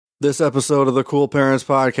This episode of the Cool Parents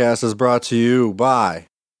Podcast is brought to you by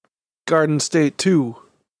Garden State 2,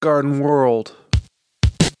 Garden World.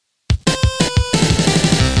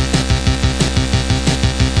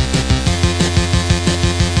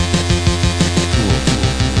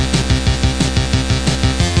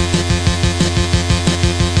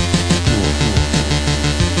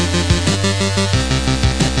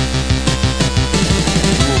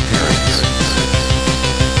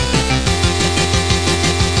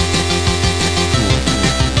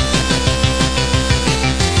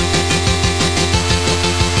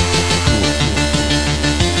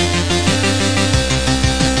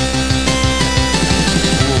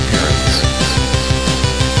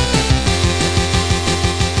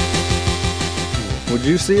 Would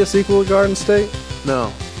you see a sequel to Garden State?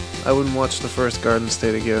 No, I wouldn't watch the first Garden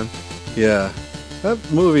State again. Yeah. That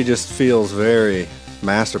movie just feels very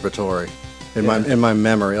masturbatory in my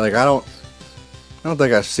memory. Like I don't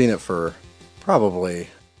think I've seen it for probably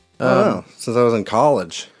I don't know, since I was in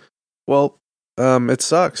college. Well, it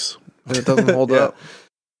sucks. It doesn't hold Yeah. up.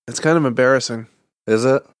 It's kind of embarrassing. Is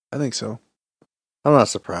it? I think so. I'm not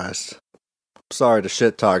surprised. Sorry to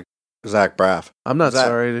shit talk Zach Braff. I'm not Zach,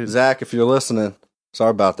 sorry. To, Zach, if you're listening,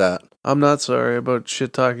 sorry about that. I'm not sorry about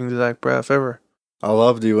shit talking to Zach Braff ever. I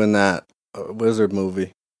loved you in that Wizard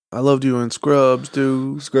movie. I loved you in Scrubs,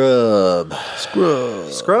 dude. Scrubs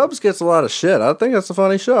gets a lot of shit. I think it's a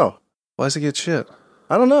funny show. Why does it get shit?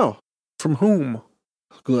 I don't know. From whom?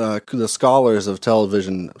 The scholars of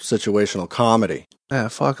television situational comedy. Yeah,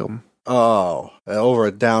 fuck them. Oh,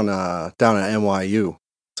 down at NYU.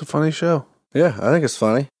 It's a funny show. Yeah, I think it's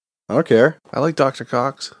funny. I don't care. I like Dr.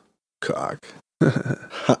 Cox. Cock.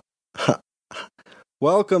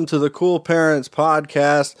 Welcome to the Cool Parents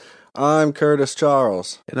Podcast. I'm Curtis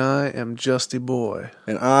Charles. And I am Justy Boy.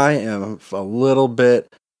 And I am a little bit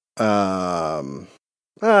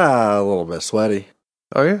sweaty.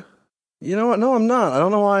 Are you? You know what? No, I'm not. I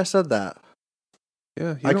don't know why I said that.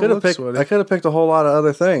 Yeah, I could have picked a whole lot of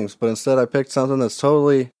other things, but instead I picked something that's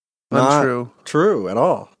totally not true at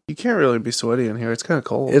all. You can't really be sweaty in here. It's kind of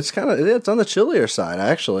cold. It's on the chillier side,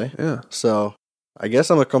 actually. Yeah. So I guess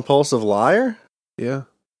I'm a compulsive liar. Yeah.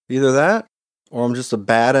 Either that, or I'm just a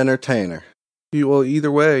bad entertainer.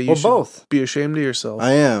 Either way, you should both. Be ashamed of yourself.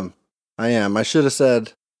 I am. I should have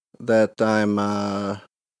said that I'm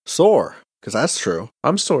sore, because that's true.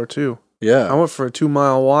 I'm sore too. Yeah. I went for a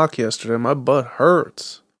 2-mile walk yesterday. My butt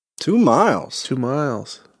hurts. 2 miles. 2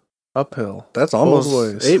 miles. Uphill. That's almost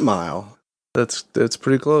Both ways. 8 mile. That's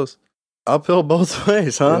pretty close. Uphill both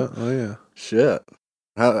ways, huh? Yeah. Oh yeah. Shit.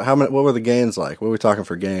 How many? What were the gains like? What are we talking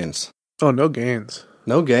for gains? Oh, no gains.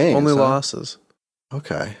 No gains. Only huh? losses.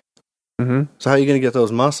 Okay. Mm-hmm. So how are you gonna get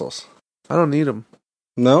those muscles? I don't need them.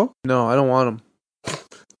 No. No, I don't want them.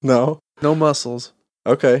 No. No muscles.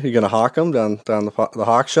 Okay. You gonna hawk them down the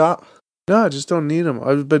hawk shop? No, I just don't need them.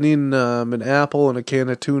 I've been eating an apple and a can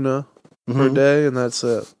of tuna per day, and that's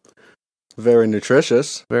it. Very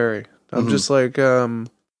nutritious. Very. I'm just like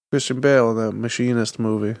Christian Bale in that Machinist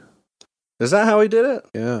movie. Is that how he did it?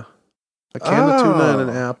 Yeah. A can of tuna and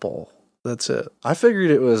an apple. That's it. I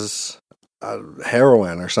figured it was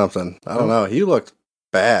heroin or something. I don't know. He looked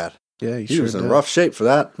bad. Yeah, he was in rough shape for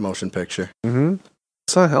that motion picture. Mm-hmm.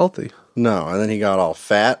 It's not healthy. No, and then he got all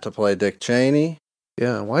fat to play Dick Cheney.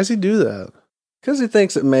 Yeah, why does he do that? Because he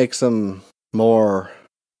thinks it makes him more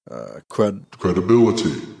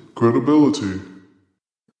credibility.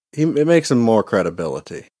 It makes him more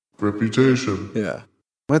credibility. Reputation. Yeah.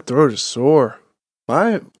 My throat is sore.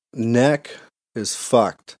 My neck is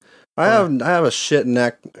fucked. I have a shit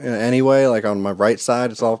neck anyway, like on my right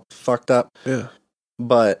side, it's all fucked up. Yeah.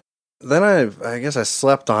 But then I guess I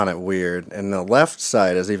slept on it weird, and the left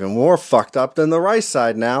side is even more fucked up than the right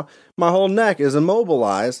side now. My whole neck is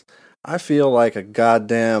immobilized. I feel like a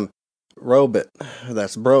goddamn robot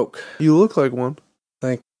that's broke. You look like one.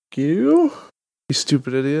 Thank you. You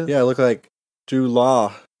stupid idiot. Yeah, I look like Drew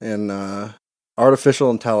Law in Artificial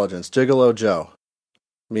Intelligence, Gigolo Joe.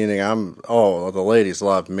 Meaning the ladies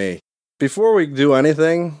love me. Before we do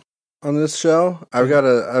anything on this show, I've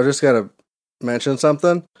just gotta mention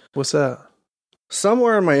something. What's that?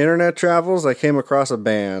 Somewhere in my internet travels, I came across a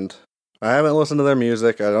band. I haven't listened to their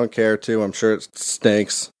music. I don't care to. I'm sure it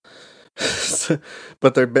stinks.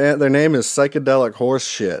 But their name is Psychedelic Horse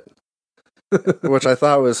Shit, which I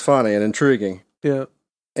thought was funny and intriguing. Yeah.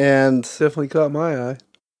 And definitely caught my eye.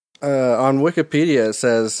 On Wikipedia, it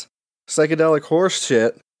says Psychedelic Horse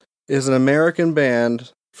Shit is an American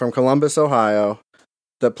band from Columbus, Ohio,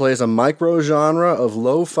 that plays a micro-genre of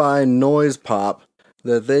lo-fi noise pop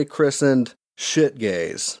that they christened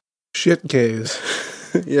shitgaze. Shitgaze.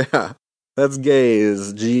 Yeah. That's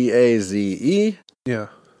gaze. Gaze. Yeah.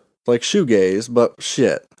 Like shoegaze, but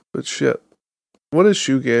shit. But shit. What is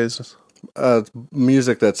shoegaze?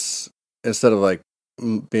 Music that's, instead of like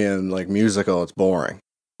being like musical, it's boring.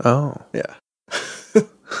 Oh. Yeah.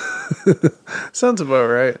 Sounds about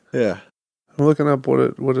right. Yeah. I'm looking up what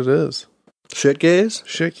it is. Shit gaze?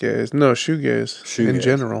 Shit gaze. No, shoegaze. In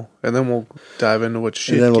general. And then we'll dive into what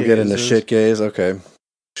shit gaze is. And then we'll get into shit gaze. Okay.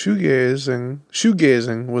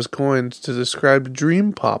 Shoegazing was coined to describe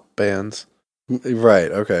dream pop bands. Right,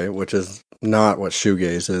 okay. Which is not what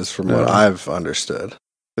shoegaze is from what I've understood.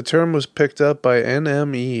 The term was picked up by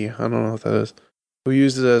NME. I don't know what that is. Who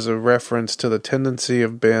used it as a reference to the tendency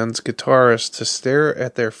of bands' guitarists to stare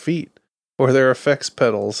at their feet or their effects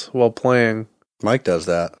pedals while playing. Mike does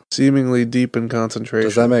that. Seemingly deep in concentration.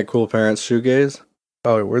 Does that make Cool Parents shoegaze?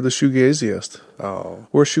 Oh, we're the shoegaziest. Oh.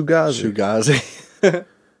 We're shoegazi. Shoegazi.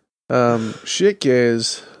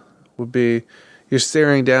 Shitgaze would be you're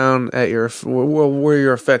staring down at where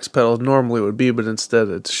your effects pedals normally would be, but instead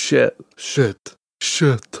it's shit. Shit.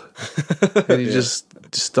 And you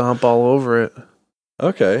just stomp all over it.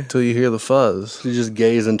 Okay. Until you hear the fuzz. You just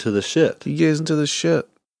gaze into the shit. You gaze into the shit.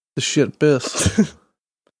 The shit biss.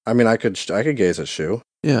 I mean, I could gaze at shoe.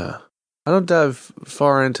 Yeah. I don't dive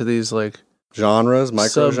far into these, like... genres,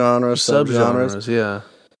 micro-genres, sub-genres. Yeah.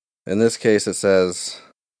 In this case, it says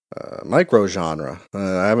micro-genre. I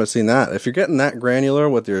haven't seen that. If you're getting that granular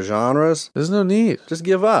with your genres... there's no need. Just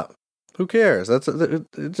give up. Who cares? It's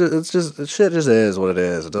just... shit just is what it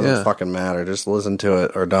is. It doesn't fucking matter. Just listen to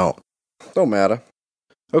it or don't. Don't matter.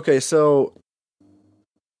 Okay, so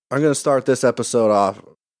I'm going to start this episode off.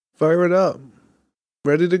 Fire it up.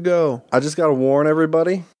 Ready to go. I just got to warn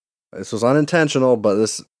everybody. This was unintentional, but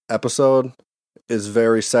this episode is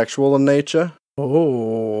very sexual in nature.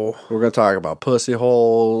 Oh. We're going to talk about pussy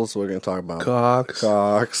holes. We're going to talk about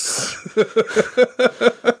cocks.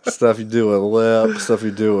 Stuff you do with lip, stuff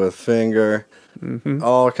you do with finger. Mm-hmm.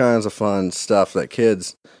 All kinds of fun stuff that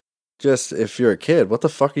kids, just if you're a kid, what the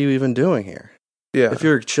fuck are you even doing here? Yeah. If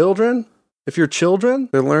you're children,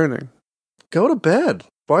 they're learning. Go to bed.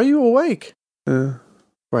 Why are you awake?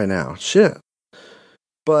 Right now? Shit.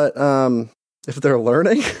 But if they're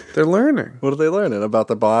learning, they're learning. What are they learning about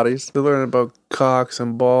their bodies? They're learning about cocks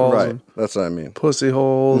and balls. Right. And that's what I mean. Pussy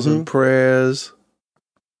holes and prayers.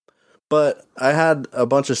 But I had a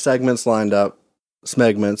bunch of segments lined up.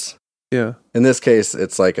 Smegments. Yeah. In this case,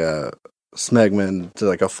 it's like a smegment,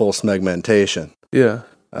 like a full smegmentation. Yeah.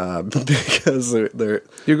 Because they're...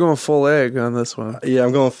 You're going full egg on this one. Yeah,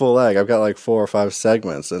 I'm going full egg. I've got like 4 or 5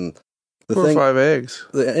 segments. And 4 or 5 eggs.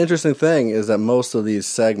 The interesting thing is that most of these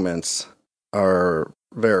segments are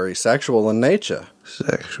very sexual in nature.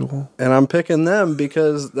 Sexual. And I'm picking them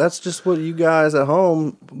because that's just what you guys at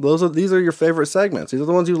home, these are your favorite segments. These are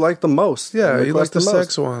the ones you like the most. Yeah, you like the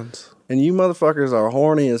sex ones. And you motherfuckers are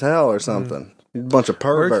horny as hell or something. You're a bunch of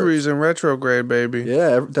perverts. Mercury's in retrograde, baby.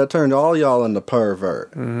 Yeah, that turned all y'all into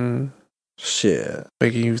pervert. Mm-hmm. Shit.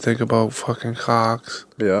 Making you think about fucking cocks.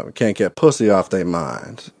 Yeah, can't get pussy off their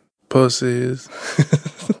mind. Pussies.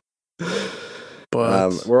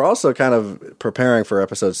 But we're also kind of preparing for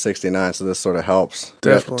episode 69, so this sort of helps.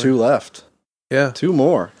 Definitely. We have 2 left. Yeah. 2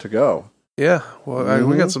 more to go. Yeah. Well,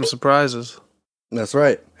 we got some surprises. That's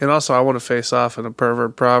right. And also, I want to face off in a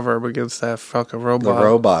pervert proverb against that fucking robot. The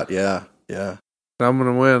robot, yeah. Yeah. And I'm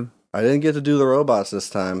going to win. I didn't get to do the robots this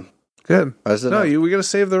time. Good. We got to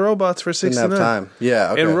save the robots for 69. Didn't have time.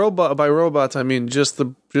 Yeah, okay. And by robots, I mean just the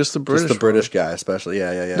British. Just the British guy, especially.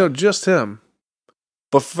 Yeah. No, just him.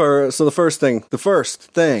 But the first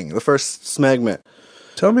smegment.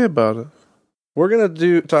 Tell me about it. We're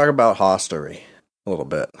gonna talk about hostery a little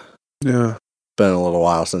bit. Yeah. It's been a little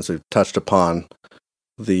while since we've touched upon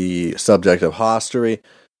the subject of hostery.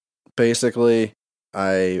 Basically,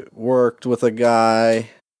 I worked with a guy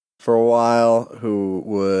for a while who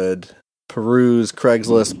would peruse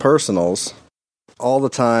Craigslist personals all the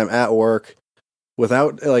time at work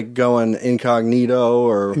without like going incognito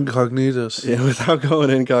or incognitus. Yeah, without going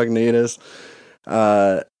incognitus,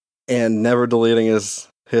 and never deleting his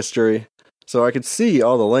history. So I could see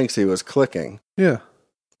all the links he was clicking. Yeah.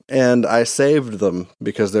 And I saved them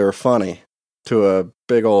because they were funny to a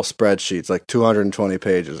big old spreadsheet. It's like 220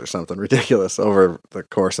 pages or something ridiculous over the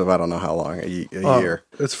course of I don't know how long, a year.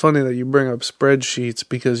 It's funny that you bring up spreadsheets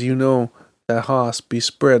because you know that Haas be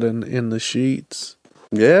spreading in the sheets.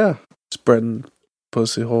 Yeah. Spreading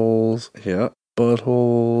pussy holes. Yeah.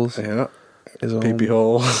 Buttholes. Yeah. His pee-pee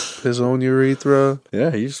holes. His own urethra.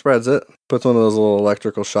 Yeah, he spreads it. Puts one of those little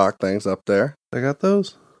electrical shock things up there. I got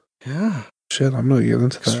those? Yeah. Shit, I'm gonna get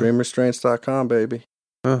into that. ExtremeRestraints.com, baby.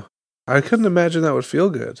 Huh. I couldn't imagine that would feel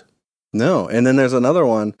good. No. And then there's another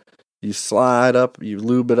one. You slide up, you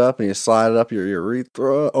lube it up, and you slide it up your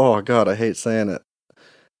urethra. Oh, God, I hate saying it.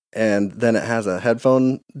 And then it has a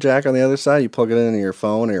headphone jack on the other side. You plug it into your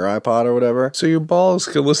phone or your iPod or whatever. So your balls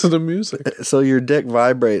can listen to music. So your dick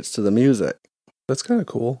vibrates to the music. That's kind of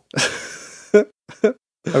cool. I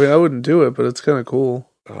mean, I wouldn't do it, but it's kind of cool.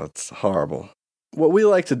 Oh, it's horrible. What we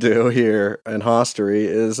like to do here in Hostery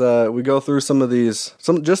is we go through some of these,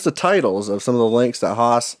 just the titles of some of the links that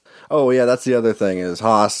Haas. Oh yeah, that's the other thing is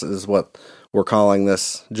Haas is what we're calling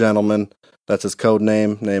this gentleman. That's his code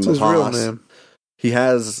name. It's of his Haas. real name. He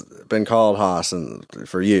has been called Haas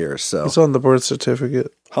for years. So It's on the birth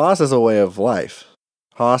certificate. Haas is a way of life.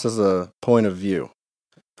 Haas is a point of view.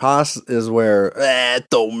 Haas is where it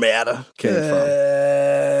don't matter came from.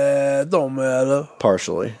 It don't matter.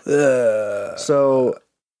 Partially. So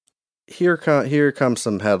here comes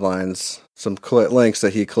some headlines, some links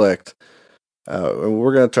that he clicked.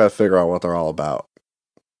 We're going to try to figure out what they're all about.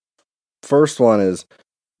 First one is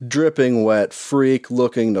dripping wet freak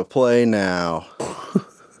looking to play now.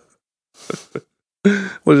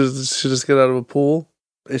 What is this? She just get out of a pool?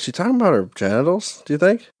 Is she talking about her genitals, do you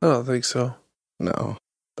think? I don't think so. No,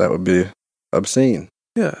 that would be obscene.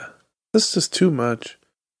 Yeah. This is just too much.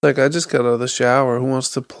 Like, I just got out of the shower. Who wants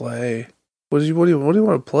to play? What do you want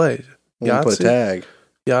to play? You want to play tag.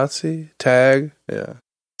 Yahtzee? Tag? Yeah.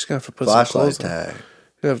 Just gonna have to put Flashlight some clothes tag. on.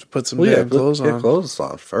 You have to put some damn clothes on. Get clothes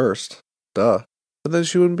on first. Duh. But then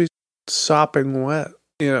she wouldn't be sopping wet.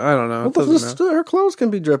 You know, I don't know. It doesn't matter. Her clothes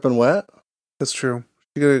can be dripping wet. That's true.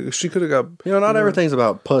 She could have got. You know, not everything's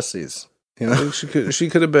about pussies. You know, she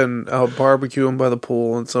could have been out barbecuing by the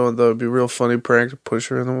pool, and so that would be a real funny prank to push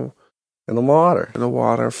her in the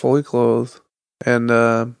water, fully clothed, and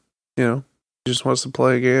you know, she just wants to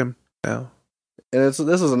play a game now. And this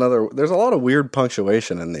is another. There's a lot of weird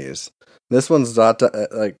punctuation in these. This one's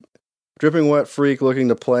like dripping wet freak looking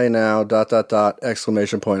to play now. ...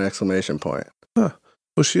 Exclamation point! Exclamation point! Huh.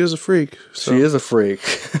 Well, she is a freak. So. She is a freak.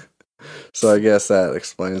 So I guess that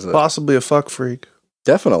explains it. Possibly a fuck freak.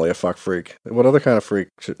 Definitely a fuck freak. What other kind of freak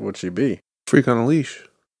would she be? Freak on a leash.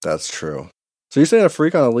 That's true. So you're saying a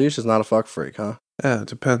freak on a leash is not a fuck freak, huh? Yeah, it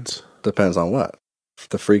depends. Depends on what?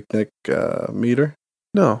 The freaknik meter?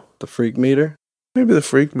 No. The freak meter? Maybe the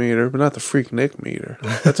freak meter, but not the freaknik meter.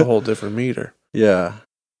 That's a whole different meter. Yeah.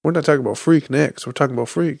 We're not talking about freakniks. We're talking about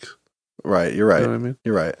freaks. Right, you're right. You know what I mean?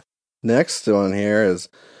 You're right. Next one here is,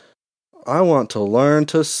 I want to learn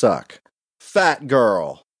to suck. Fat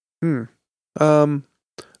girl.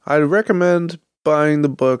 I'd recommend buying the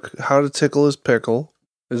book How to Tickle His Pickle.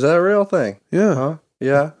 Is that a real thing? Yeah. Huh?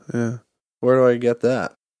 Yeah? Yeah. Where do I get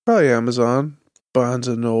that? Probably Amazon, Barnes &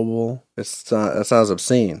 Noble. That sounds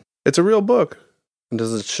obscene. It's a real book. And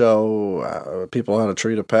does it show people how to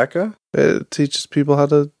treat a pekka? It teaches people how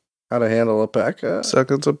to handle a pekka?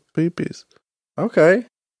 suck on some peepees. Okay.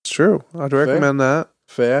 It's true. I'd recommend that.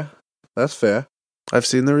 Fair. That's fair. I've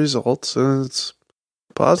seen the results, and it's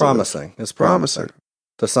positive. Promising. It's promising.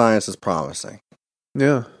 The science is promising.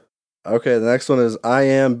 Yeah. Okay, the next one is I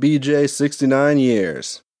am BJ 69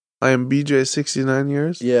 years. I am BJ 69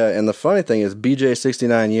 years? Yeah, and the funny thing is BJ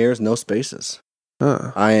 69 years, no spaces.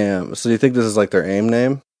 Huh. I am. So you think this is like their AIM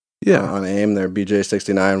name? Yeah. On AIM, they're BJ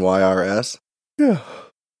 69 YRS. Yeah.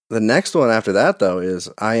 The next one after that, though, is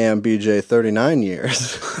I am BJ 39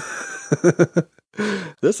 years.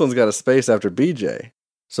 This one's got a space after BJ.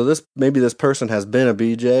 So maybe this person has been a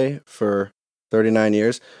BJ for 39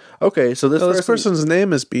 years. Okay, so this person's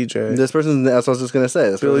name is BJ. That's what I was just going to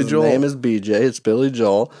say. This Billy person's Joel. name is BJ. It's Billy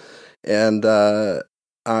Joel. And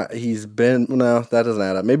he's been, no, that doesn't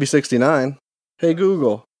add up. Maybe 69. Hey,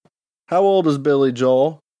 Google, how old is Billy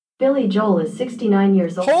Joel? Billy Joel is 69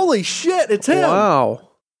 years old. Holy shit, it's him. Wow.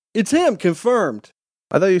 It's him, confirmed.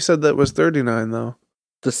 I thought you said that was 39, though.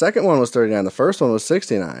 The second one was 39. The first one was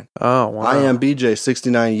 69. Oh, wow. I am BJ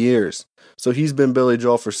 69 years. So he's been Billy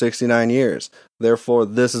Joel for 69 years. Therefore,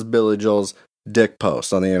 this is Billy Joel's dick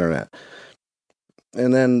post on the internet.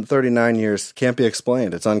 And then 39 years can't be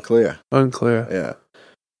explained. It's unclear. Unclear. Yeah.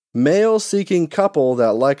 Male seeking couple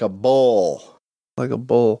that like a bull. Like a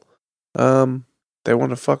bull. They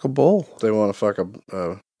want to fuck a bull. They want to fuck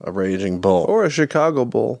a raging bull. Or a Chicago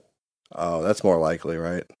bull. Oh, that's more likely,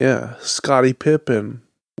 right? Yeah. Scottie Pippen.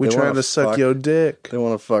 We They trying wanna to suck fuck- your dick. They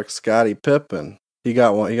want to fuck Scottie Pippen. He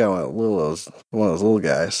got one of those little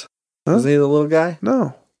guys. Huh? Isn't he the little guy?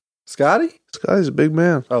 No. Scottie? Scottie's a big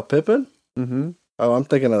man. Oh, Pippen? Mm-hmm. Oh, I'm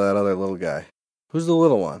thinking of that other little guy. Who's the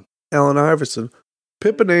little one? Allen Iverson.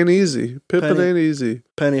 Pippen ain't easy. Pippen Penny. ain't easy.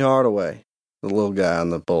 Penny Hardaway. The little guy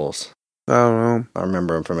on the Bulls. I don't know. I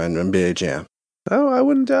remember him from NBA Jam. Oh, I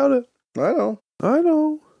wouldn't doubt it. I know. I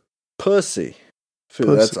know. Pussy.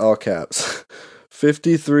 Pussy. That's all caps.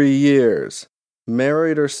 53 years.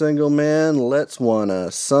 Married or single man, let's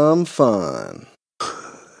wanna some fun.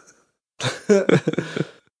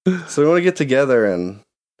 So we want to get together and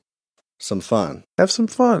some fun. Have some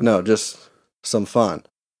fun. No, just some fun.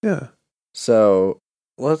 Yeah. So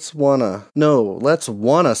let's wanna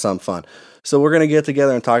some fun. So we're gonna get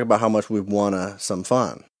together and talk about how much we wanna some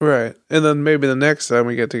fun. Right. And then maybe the next time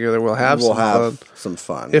we get together, we'll have fun. Some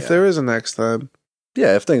fun. If there is a next time.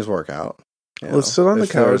 Yeah, if things work out. Let's sit on the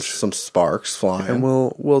if there's couch. Some sparks flying. And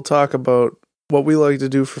we'll talk about what we like to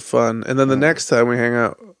do for fun. And then the next time we hang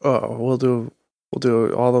out, we'll do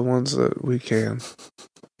all the ones that we can.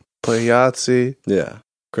 Play Yahtzee. Yeah.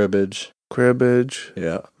 Cribbage.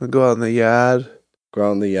 Yeah. We'll go out in the yard. Go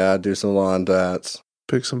out in the yard, do some lawn darts.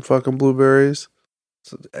 Pick some fucking blueberries.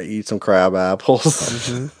 Eat some crab apples.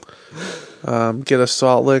 Mm-hmm. Get a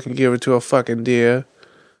salt lick and give it to a fucking deer.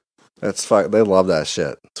 That's fun. They love that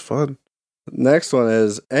shit. It's fun. Next one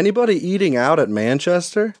is, anybody eating out at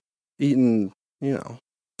Manchester? Eating,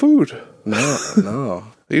 Food. No.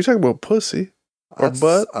 Are you talking about pussy? Or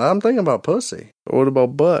butt? I'm thinking about pussy. Or what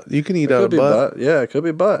about butt? You can eat out of butt. Yeah, it could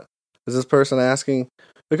be butt. Is this person asking?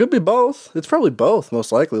 It could be both. It's probably both,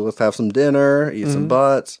 most likely. Let's have some dinner, eat some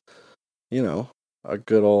butts. A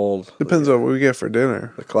good old... Depends on what we get for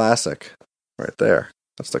dinner. The classic. Right there.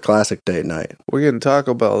 That's the classic date night. We're getting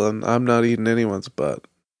Taco Bell, and I'm not eating anyone's butt.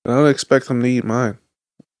 I don't expect them to eat mine.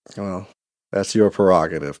 Well, that's your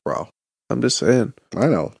prerogative, bro. I'm just saying. I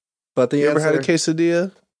know. But the You answer... ever had a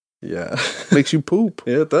quesadilla? Yeah. Makes you poop.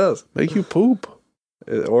 Yeah, it does. Make you poop.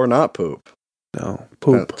 Or not poop. No,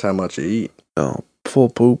 poop. That's how much you eat. No, full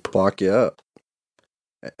poop. Block you up.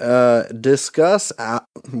 Discuss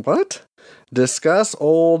what? Discuss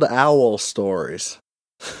old owl stories.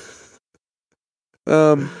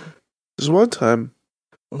 There's one time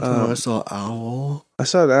I saw an owl. I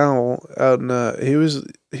saw an owl out in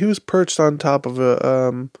he was perched on top of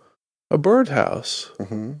a birdhouse.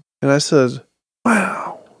 Mm-hmm. And I said,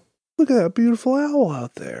 "Wow, look at that beautiful owl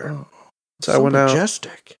out there." Oh, so I went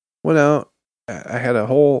majestic. out. I had a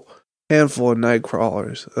whole handful of night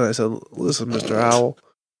crawlers. And I said, "Listen, Mr. Owl,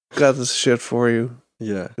 got this shit for you.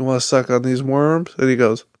 Yeah. You want to suck on these worms?" And he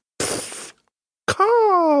goes,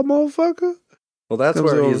 "Caw, motherfucker." Well, that's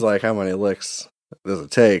Comes where over. he's like, how many licks does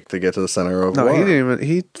it take to get to the center of a No, worm? he didn't even.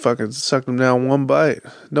 He fucking sucked him down one bite.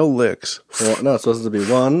 No licks. Well, no, it's supposed to be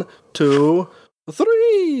 1, 2,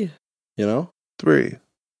 3. Three.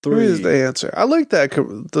 Three is the answer. I like that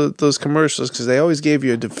those commercials because they always gave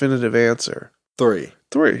you a definitive answer. 3.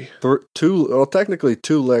 Three. 2. Well, technically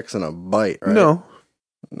 2 licks and a bite, right? No,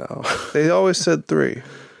 They always said 3.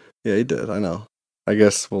 Yeah, he did. I know. I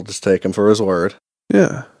guess we'll just take him for his word.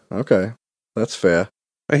 Yeah, Okay, that's fair.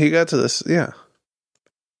 and he got to this. Yeah,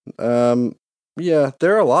 Yeah,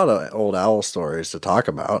 there are a lot of old owl stories to talk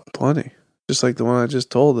about. plenty. Just like the one I just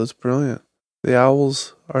told. That's brilliant. The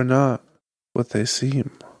owls are not what they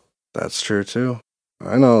seem. That's true too.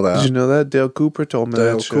 I know that. Did you know that? Dale Cooper told me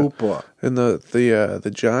Dale that shit. Cooper. And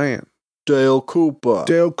the giant. Dale Cooper.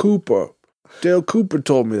 Dale Cooper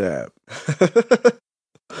told me that.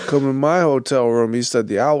 Come in my hotel room, he said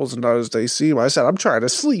the owls are not as they seem. I said, "I'm trying to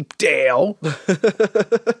sleep, Dale."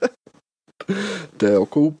 Dale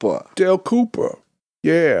Cooper. Dale Cooper.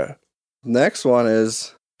 Yeah. Next one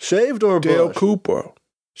is shaved or Dale bush? Cooper.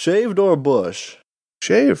 Shaved or bush?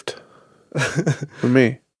 Shaved. For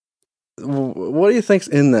me. What do you think's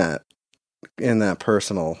in that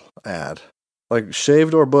personal ad? Like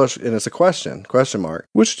shaved or bush, and it's a question mark.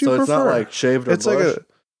 Which do you So prefer? it's not like shaved or it's bush.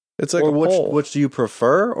 It's like or a which poll. which do you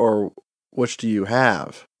prefer, or which do you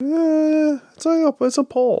have? It's a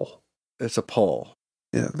poll. It's a poll.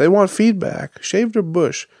 Yeah, they want feedback. Shaved or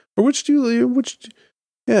bush? Or which do you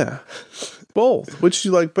yeah. Both. Which do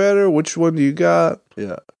you like better? Which one do you got?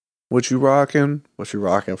 Yeah. What you rocking? What you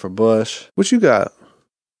rocking for bush? What you got?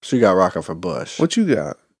 So you got rocking for bush. What you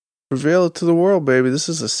got? Reveal it to the world, baby. This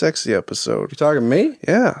is a sexy episode. You talking to me?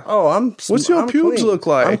 Yeah. Oh, What's your I'm pubes clean. look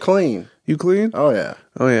like? I'm clean. You clean? Oh yeah.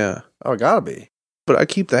 Oh, yeah. Oh, gotta be. But I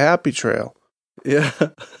keep the happy trail. Yeah.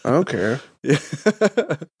 I don't care. Yeah.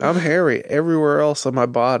 I'm hairy everywhere else on my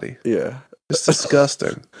body. Yeah. It's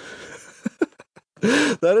disgusting.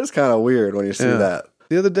 That is kind of weird when you see Yeah. that.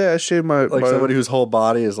 The other day I shaved my... Like my- somebody whose whole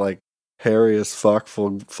body is like hairy as fuck,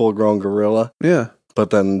 full grown gorilla, Yeah. but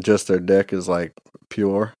then just their dick is like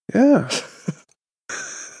pure. Yeah.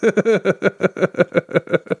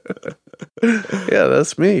 Yeah,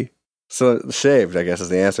 that's me. So shaved, I guess, is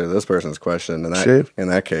the answer to this person's question. Shaved. In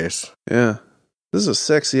that case, Yeah. This is a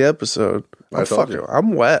sexy episode. I told you.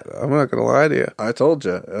 I'm wet. I'm not gonna lie to you. I told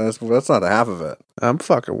you. That's not half of it. I'm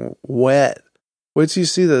fucking wet. Wait till you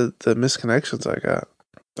see the misconnections I got.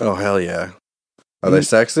 Oh, hell yeah. Are they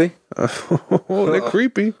sexy? They're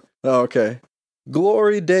creepy. Oh, okay.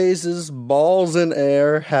 Glory days, balls in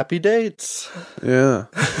air, happy dates. Yeah,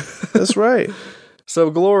 that's right. So,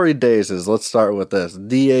 glory days, let's start with this.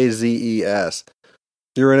 DAZES.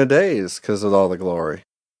 You're in a daze because of all the glory.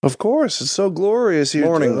 Of course, it's so glorious.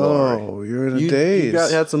 Morning glory. Oh, you're in a You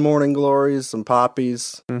daze. had some morning glories, some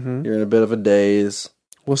poppies. Mm-hmm. You're in a bit of a daze.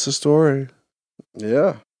 What's the story?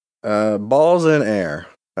 Yeah. Balls in air.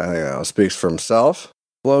 I think that speaks for himself.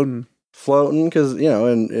 Floating, because,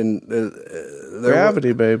 in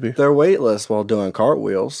Gravity, baby. They're weightless while doing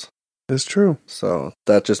cartwheels. It's true. So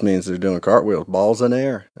that just means they're doing cartwheels. Balls in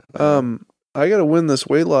air. I gotta win this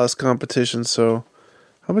weight loss competition, so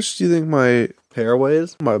how much do you think my hair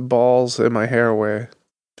weighs? My balls and my hair weigh?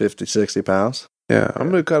 50, 60 pounds. Yeah, I'm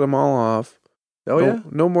gonna cut them all off. Oh, yeah?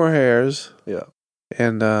 No more hairs. Yeah.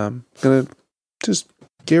 And gonna just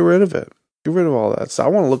get rid of it. Get rid of all that. So I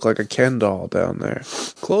want to look like a Ken doll down there.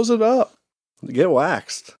 Close it up. Get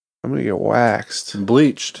waxed. I'm gonna get waxed.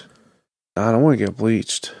 Bleached. No, I don't want to get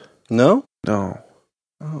bleached. No? No.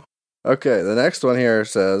 Oh. Okay, the next one here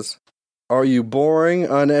says, are you boring,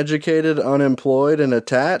 uneducated, unemployed, and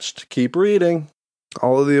attached? Keep reading.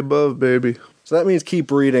 All of the above, baby. So that means keep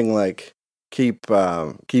reading, like, keep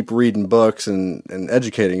reading books and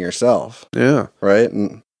educating yourself. Yeah. Right?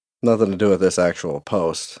 And nothing to do with this actual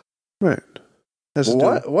post. Right.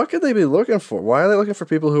 What could they be looking for? Why are they looking for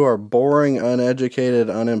people who are boring, uneducated,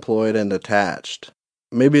 unemployed, and attached?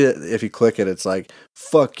 Maybe if you click it, it's like,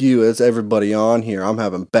 fuck you, it's everybody on here. I'm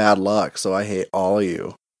having bad luck, so I hate all of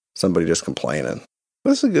you. Somebody just complaining.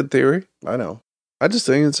 That's a good theory. I know. I just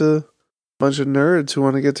think it's a bunch of nerds who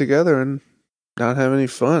want to get together and not have any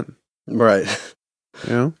fun. Right.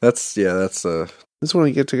 You know? That's Just want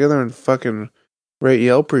to get together and fucking rate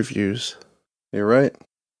Yelp reviews. You're right.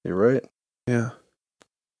 Yeah.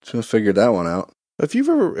 Should have figured that one out. Have you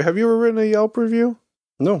ever written a Yelp review?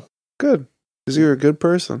 No. Good. Because you're a good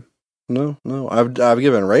person. No. I've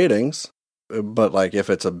given ratings, but like if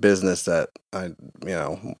it's a business that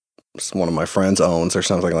one of my friends owns or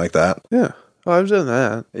something like that. Yeah. Oh, I've done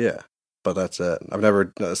that. Yeah. But that's it. I've never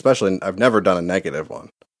done a negative one.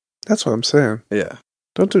 That's what I'm saying. Yeah.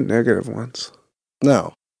 Don't do negative ones.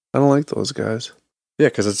 No. I don't like those guys. Yeah,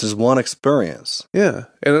 because it's just one experience. Yeah.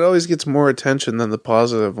 And it always gets more attention than the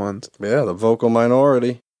positive ones. Yeah, the vocal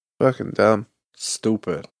minority. Fucking dumb.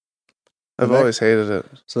 Stupid. I've always hated it.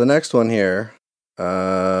 So the next one here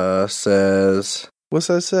says... What's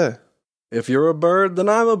that say? If you're a bird, then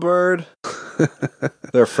I'm a bird.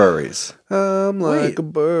 They're furries. I'm like a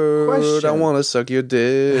bird. Question. I want to suck your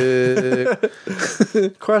dick.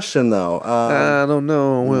 Question, though. I don't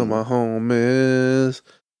know where my home is.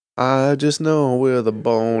 I just know where the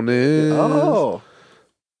bone is. Oh.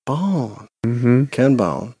 Bone. Mm-hmm. Ken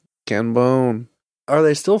Bone. Ken Bone. Are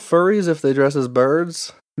they still furries if they dress as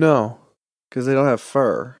birds? No. Because they don't have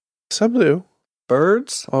fur. Some do.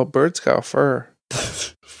 Birds? Oh, birds got fur.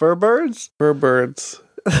 Fur birds? Fur birds.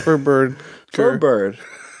 Fur bird. Fur bird.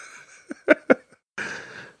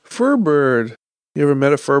 Fur bird. You ever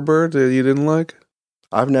met a fur bird that you didn't like?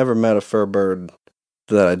 I've never met a fur bird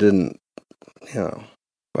that I didn't,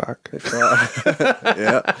 Fuck.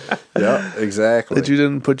 Yeah, exactly. That you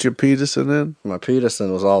didn't put your Peterson in? My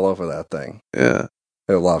Peterson was all over that thing. Yeah.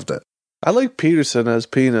 I loved it. I like Peterson as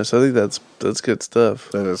penis. I think that's good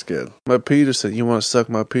stuff. That is good. My Peterson. You want to suck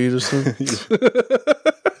my Peterson?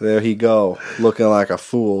 There he go, looking like a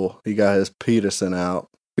fool. He got his Peterson out.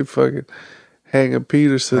 You fucking hanging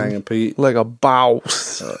Peterson. Hanging Pete. Like a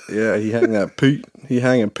boss. Yeah, he hanging that Pete. He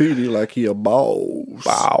hanging Petey like he a boss.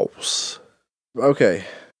 Boss. Okay.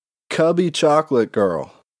 Cubby chocolate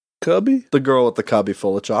girl. Cubby? The girl with the cubby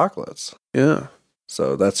full of chocolates. Yeah.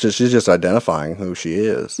 So she's just identifying who she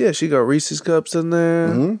is. Yeah, she got Reese's cups in there.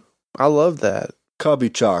 Mm-hmm. I love that. Cubby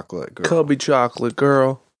chocolate girl. Cubby chocolate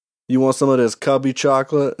girl. You want some of this cubby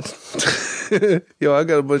chocolate? Yo, I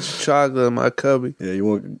got a bunch of chocolate in my cubby. Yeah, you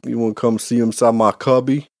want to come see inside my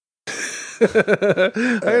cubby?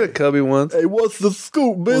 I had a cubby once. Hey, what's the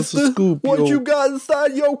scoop, mister? What's the scoop, What yo? you got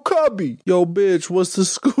inside your cubby? Yo, bitch, what's the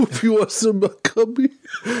scoop? You want some of my cubby?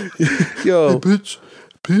 Yo. Hey,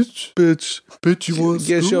 bitch, you want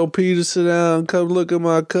Get scoop? your Peterson down. Come look at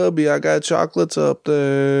my cubby. I got chocolates up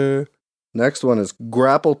there. Next one is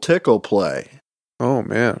grapple tickle play. Oh,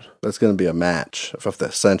 man. That's going to be a match of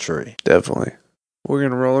the century. Definitely. We're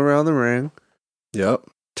going to roll around the ring. Yep.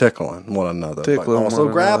 tickling one another. Tickling but also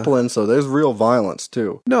one grappling, so there's real violence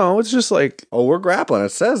too. No, it's just like Oh, we're grappling. It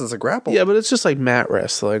says it's a grapple. yeah, but it's just like mat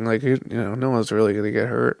wrestling. Like no one's really gonna get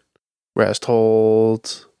hurt. Rest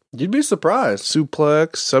holds, You'd be surprised.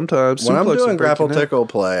 suplex. Sometimes When I'm suplex will doing break grapple your neck. tickle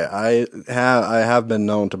play, I have been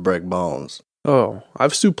known to break bones. Oh,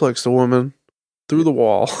 I've suplexed a woman through the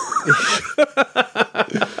wall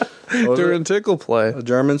Was during tickle play. A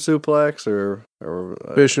German suplex or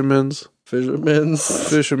Fisherman's fisherman's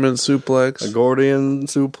suplex. a Gordian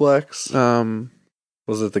suplex.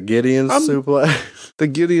 Was it the Gideon suplex? The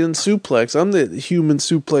Gideon suplex. I'm the human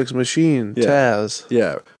suplex machine, Yeah. Taz.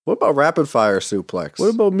 Yeah. What about rapid fire suplex?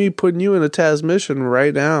 What about me putting you in a Taz mission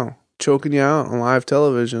right now, choking you out on live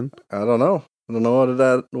television? I don't know. I don't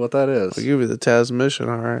know what that is. I'll give you the Taz mission.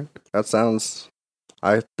 All right, That sounds.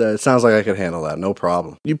 It sounds like I could handle that. No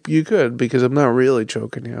problem. you could because I'm not really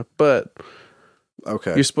choking you, but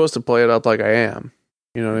Okay. you're supposed to play it up like I am.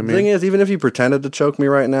 You know what I The mean? thing is, even if you pretended to choke me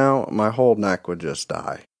right now, my whole neck would just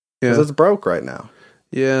die because Yeah, it's broke right now.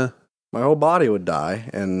 yeah. My whole body would die,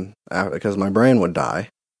 and because my brain would die.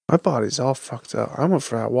 My body's all fucked up. I went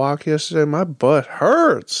for that walk yesterday. My butt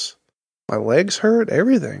hurts. My legs hurt.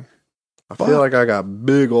 Everything. I feel like I got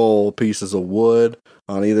big old pieces of wood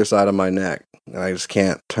on either side of my neck, and I just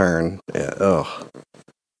can't turn. Yeah, ugh.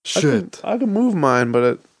 Shit. I can move mine,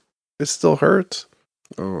 but it still hurts.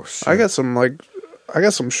 Oh shit. I got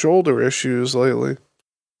some shoulder issues lately.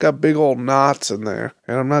 Got big old knots in there,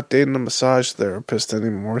 and I'm not dating a massage therapist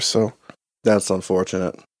anymore, so That's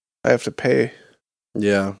unfortunate. I have to pay.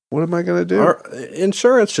 Yeah. What am I gonna do? Our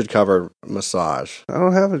insurance should cover massage. I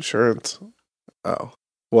don't have insurance. Oh.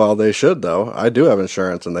 Well, they should though. I do have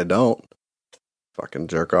insurance, and they don't. Fucking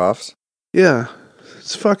jerk offs. Yeah,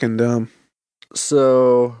 it's fucking dumb.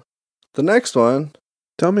 So, the next one.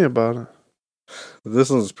 Tell me about it. This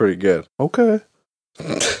one's pretty good. Okay.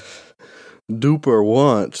 Duper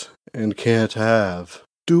want and can't have.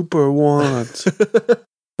 Duper wants.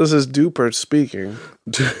 This is Duper speaking.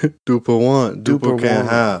 Duper want. Duper can't want,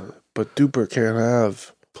 have. But Duper can't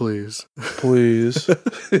have. Please. Please.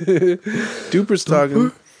 Duper's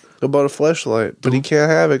talking about a fleshlight, but he can't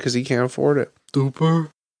have it because he can't afford it. Duper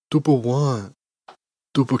want.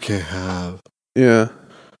 Duper can't have. Yeah.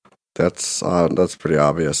 That's pretty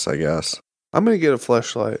obvious, I guess. I'm going to get a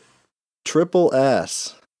fleshlight. Triple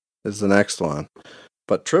S is the next one.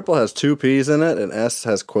 But triple has two P's in it, and S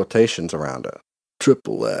has quotations around it.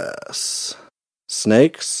 Triple S.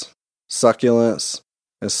 Snakes, succulents,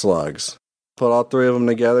 and slugs. Put all three of them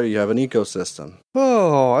together, you have an ecosystem.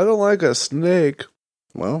 Oh, I don't like a snake.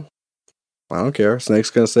 Well, I don't care.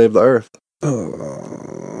 Snake's gonna save the earth.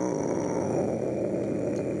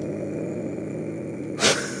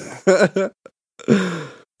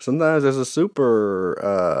 Sometimes there's a super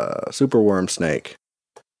worm snake.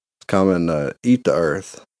 It's coming to eat the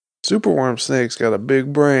earth. Superworm snake's got a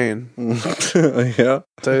big brain. Yeah.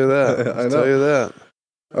 Tell you that. I know. Tell you that.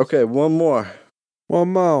 Okay, one more.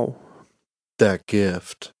 One more. That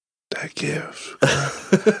gift. That gift.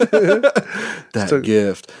 That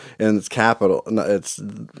gift. And it's capital. No, it's,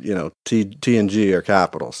 T and G are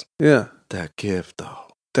capitals. Yeah. That gift, though.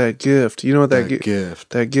 That gift. You know what that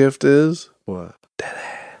gift. That gift is? What? That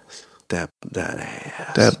ass. That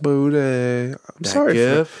ass. That booty. I'm that sorry.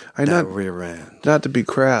 Gift, I that not rear end. not to be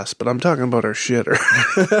crass, but I'm talking about her shitter.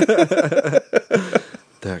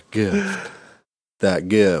 That gift. That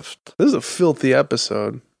gift. This is a filthy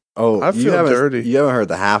episode. Oh, I feel dirty. You haven't heard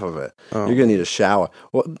the half of it. Oh. You're gonna need a shower.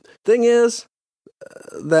 Well, thing is,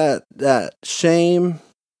 that shame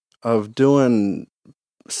of doing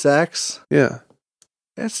sex. Yeah.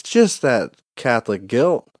 It's just that Catholic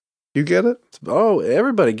guilt. You get it? Oh,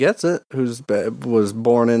 everybody gets it. Was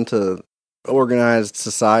born into organized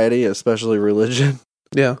society, especially religion.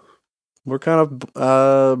 Yeah. We're kind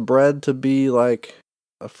of bred to be like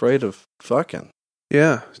afraid of fucking.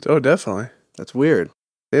 Yeah. Oh, definitely. That's weird.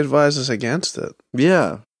 They advise us against it.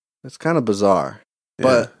 Yeah, it's kind of bizarre. Yeah.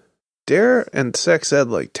 But Dare and sex ed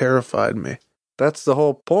terrified me. that's the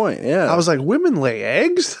whole point. Yeah, I was like, women lay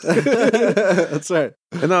eggs? that's right.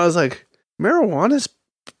 And I was like, marijuana's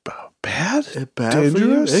bad? It bad for you?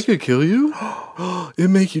 Dangerous? It could kill you. It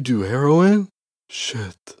make you do heroin.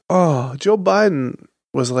 Shit. Oh, Joe Biden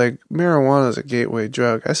was like, marijuana's a gateway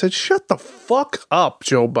drug. I said, shut the fuck up,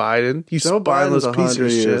 Joe Biden. You Joe spineless Biden's piece 100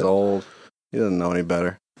 of years shit. old. He doesn't know any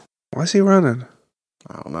better. Why is he running?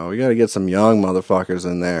 I don't know. We got to get some young motherfuckers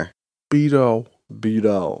in there. Beto.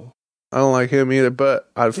 Beto. I don't like him either, but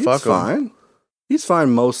I'd He's fuck him. fine. He's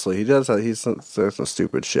fine mostly. He does. He's some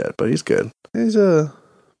stupid shit, but he's good. He's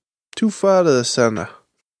too far to the center.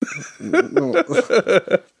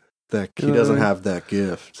 That You he know doesn't what I mean? have that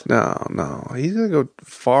gift. No. He's gonna go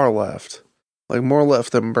far left. Like more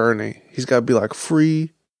left than Bernie. He's gotta be like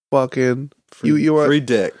free fucking you Free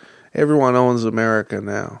dick. everyone owns America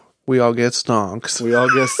now. We all get stonks. We all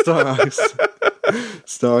get stonks.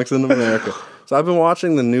 Stonks in America. So I've been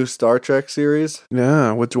watching the new Star Trek series.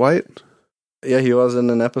 Yeah, with Dwight. Yeah, he was in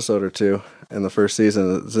an episode or two in the first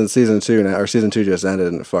season. Since season 2 now, or season 2 just ended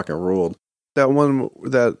and it fucking ruled.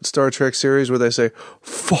 That Star Trek series where they say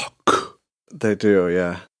fuck. They do,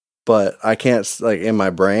 yeah. But I can't, like, in my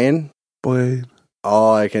brain, Boy.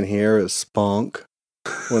 all I can hear is spunk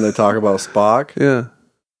when they talk about Spock. Yeah.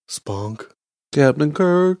 Spunk. Captain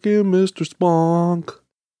Kirk and Mr. Spunk.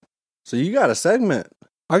 So you got a segment.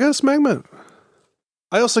 I got a segment.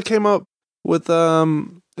 I also came up with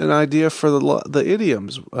an idea for the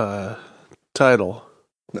idioms title.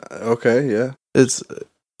 Okay, yeah. It's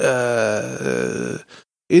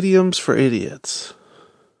idioms for idiots.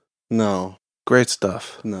 No, Great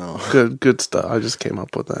stuff. no. Good stuff. I just came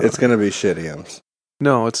up with that. It's going to be shittiums.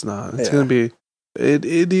 No, it's not. It's Yeah. gonna be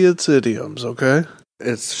idiots idioms. Okay,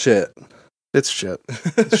 It's shit. it's shit.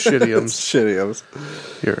 It's shittiums. It's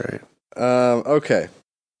shittiums. You're right. Okay.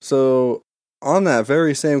 So on that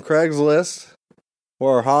very same Craigslist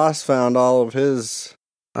where Haas found all of his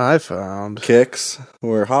I found. kicks,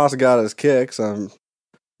 where Haas got his kicks on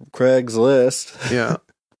Craigslist. Yeah,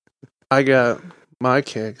 I got my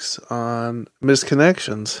kicks on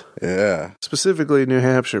misconnections, Yeah. specifically New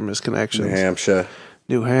Hampshire misconnections. New Hampshire.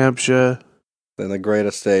 New Hampshire. Then the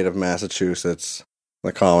greatest state of Massachusetts,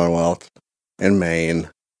 the Commonwealth, and Maine.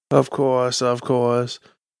 Of course. Down,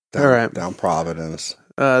 All right. Down Providence.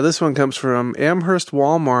 This one comes from Amherst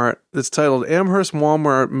Walmart. It's titled Amherst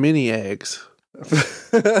Walmart Mini Eggs.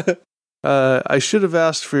 I should have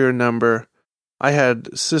asked for your number. I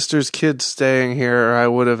had sister's kids staying here, or I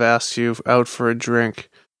would have asked you out for a drink.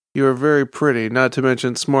 You are very pretty, not to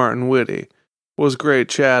mention smart and witty. Was great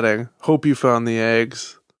chatting. Hope you found the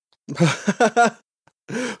eggs.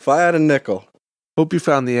 If I had a nickel, Hope you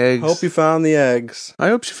found the eggs. hope you found the eggs. I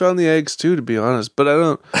hope she found the eggs too, to be honest. But I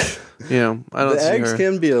don't. I don't The see eggs her.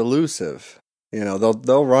 can be elusive.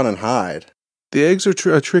 They'll run and hide. The eggs are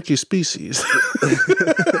a tricky species.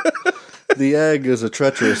 The egg is a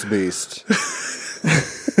treacherous beast.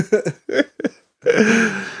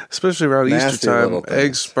 Especially around Nasty Easter time, little things.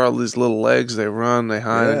 eggs sprout these little legs. They run, they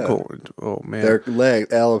hide. Yeah. Oh man, Their leg,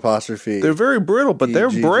 L apostrophe. they're very brittle, but they're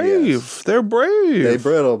EGGS. brave. They're brave. They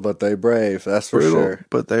brittle, but they brave. That's for Brittle, sure.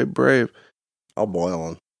 but they brave. I'll boil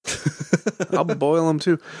them. I'll boil them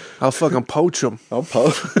too. I'll fucking poach them. I'll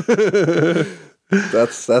poach.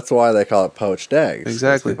 That's why they call it poached eggs. 'cause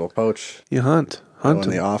Exactly. People poach You hunt in the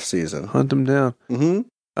them, off season. hunt them down. Mm-hmm.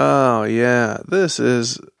 Oh yeah, this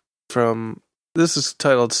is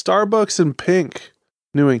titled Starbucks in Pink,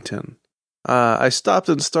 Newington. I stopped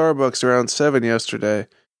in Starbucks around 7 yesterday.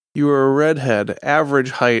 You were a redhead,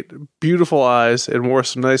 average height, beautiful eyes, and wore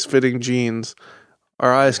some nice fitting jeans.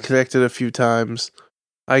 Our eyes connected a few times.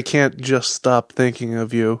 I can't just stop thinking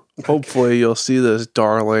of you. Hopefully you'll see this,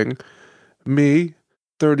 darling. Me,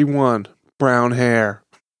 31, brown hair.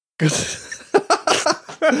 That's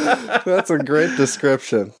a great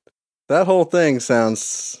description. That whole thing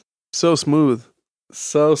sounds So smooth.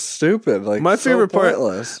 so stupid. Like My so favorite part-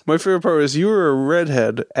 pointless. My favorite part was you were a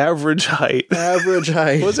redhead, average height. Average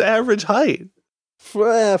height. What's average height?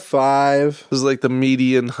 5. It was like the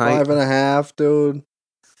median height. 5.5, dude.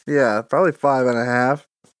 Yeah, probably 5.5.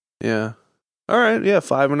 Yeah. All right. Yeah,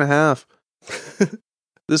 5.5.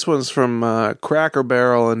 This one's from Cracker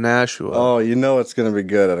Barrel in Nashua. Oh, you know it's gonna be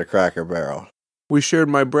good at a Cracker Barrel. We shared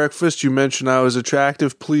my breakfast. You mentioned I was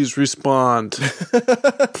attractive. Please respond.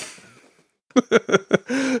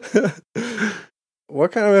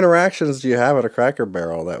 What kind of interactions do you have at a Cracker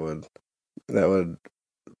Barrel that would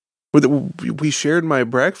We shared my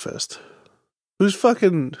breakfast. Who's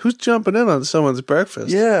jumping in on someone's breakfast?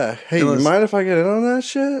 Yeah. Hey, you Unless- mind if I get in on that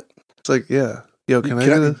shit? It's like, yeah. Yo, can I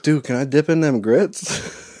Can I dip in them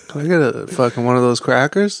grits? get a fucking one of those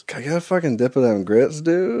crackers? Can I get a fucking dip of them grits,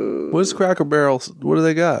 dude? What's Cracker Barrel? What do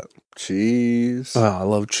they got? Cheese. Oh, I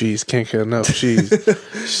love cheese. Can't get enough cheese.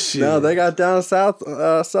 Shit. No, they got down south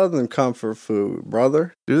southern comfort food,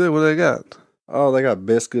 brother. Do they? What do they got? Oh, they got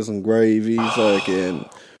biscuits and gravy, fucking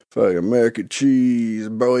American cheese,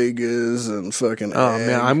 burgers, and fucking Oh egg.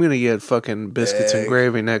 man, I'm gonna get fucking biscuits and Egg.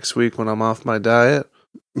 gravy next week when I'm off my diet.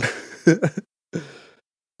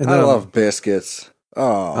 And I then love biscuits.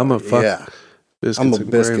 Oh, I'm a fuck- yeah. biscuits I'm a and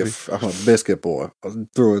biscuit. gravy. I'm a biscuit boy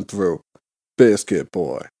through and through. Biscuit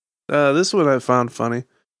boy. This one I found funny,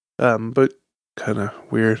 but kind of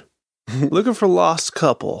weird. Looking for lost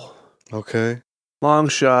couple. Okay. Long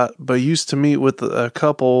shot, but used to meet with a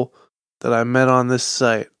couple that I met on this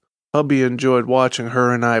site. Hubby enjoyed watching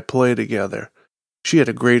her and I play together. She had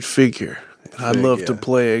a great figure, and I'd love to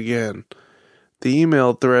play again. The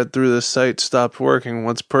email thread through the site stopped working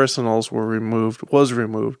once personals was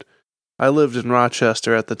removed. I lived in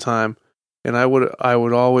Rochester at the time, and I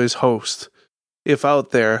would always host. If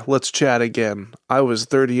out there, let's chat again. I was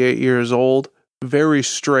 38 years old, very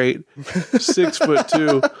straight,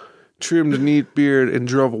 6'2", trimmed a neat beard, and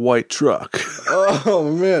drove a white truck.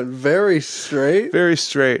 Oh man, very straight. Very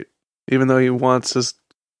straight. Even though he wants this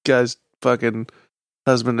guy's fucking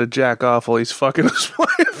husband to jack off while he's fucking his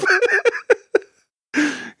wife.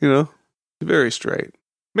 You know, very straight.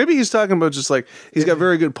 Maybe he's talking about just like, he's got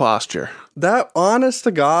very good posture. That, honest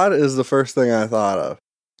to God, is the first thing I thought of.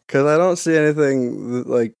 Because I don't see anything,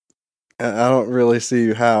 like, I don't really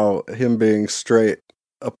see how him being straight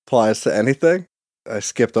applies to anything. I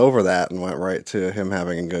skipped over that and went right to him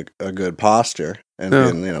having a good posture and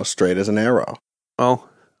being, straight as an arrow. Well,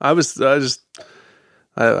 I went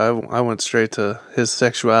straight to his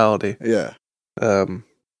sexuality. Yeah.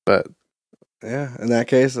 But yeah, in that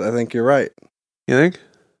case, I think you're right. You think?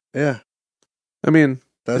 Yeah. I mean,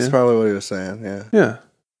 that's probably what he was saying. Yeah. Yeah.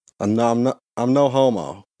 I'm no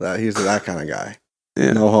homo. He's that kind of guy.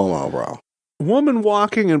 Yeah. No homo, bro. Woman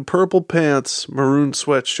walking in purple pants, maroon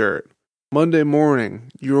sweatshirt. Monday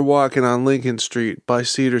morning, you were walking on Lincoln Street by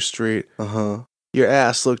Cedar Street. Your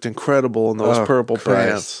ass looked incredible in those purple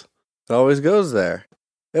pants. It always goes there.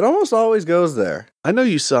 It almost always goes there. I know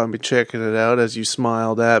you saw me checking it out as you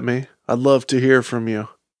smiled at me. I'd love to hear from you.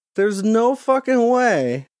 There's no fucking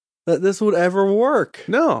way that this would ever work.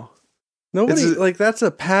 No. Nobody, that's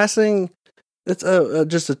a passing, it's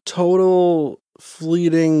just a total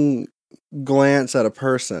fleeting glance at a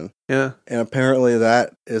person. Yeah. And apparently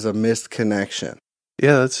that is a missed connection.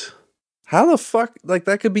 Yeah, that's... How the fuck,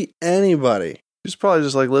 that could be anybody. She's probably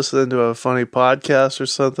just listening to a funny podcast or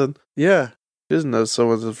something. Yeah. She doesn't know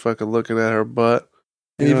someone's fucking looking at her butt.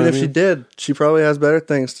 And even if she did, she probably has better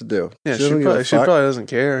things to do. Yeah, she probably doesn't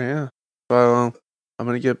care, yeah. Well, I'm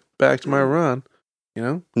going to get back to my run,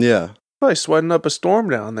 Yeah. Probably sweating up a storm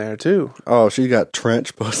down there, too. Oh, she got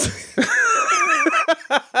trench pussy.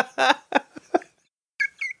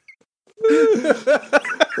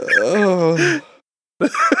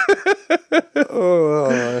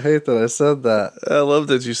 Oh, I hate that I said that. I love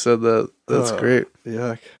that you said that. That's great.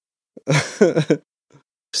 Yuck.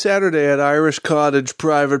 Saturday at Irish Cottage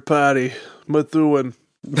private party. Methuen.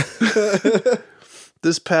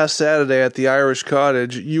 This past Saturday at the Irish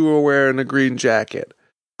Cottage, you were wearing a green jacket.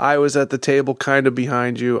 I was at the table kind of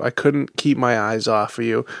behind you. I couldn't keep my eyes off of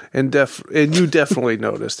you, and you definitely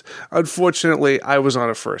noticed. Unfortunately, I was on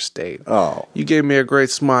a first date. Oh. You gave me a great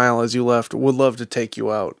smile as you left. Would love to take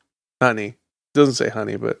you out. Honey. Doesn't say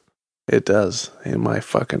honey, but it does in my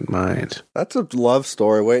fucking mind. That's a love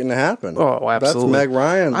story waiting to happen. Oh, absolutely. That's Meg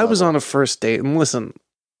Ryan. I was on a first date, and listen.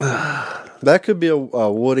 That could be a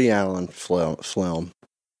Woody Allen film.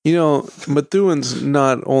 Methuen's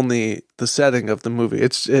not only the setting of the movie,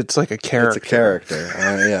 it's like a character. It's a character.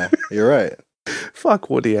 Yeah, you're right. Fuck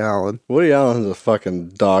Woody Allen. Woody Allen's a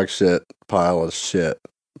fucking dog shit pile of shit.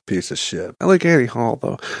 Piece of shit. I like Annie Hall,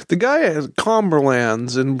 though. The guy at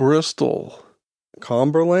Comberlands in Bristol.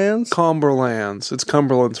 Comberlands? Comberlands. It's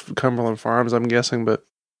Cumberland Farms, I'm guessing, but...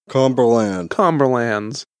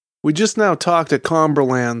 Comberlands. We just now talked at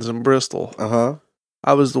Comberlands in Bristol. Uh-huh.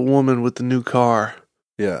 I was the woman with the new car.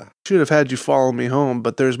 Yeah. Should have had you follow me home,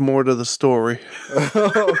 but there's more to the story.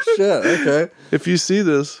 Oh, shit. Okay. If you see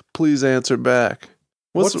this, please answer back.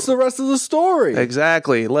 What's the rest of the story?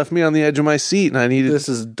 Exactly. Left me on the edge of my seat, and I needed... This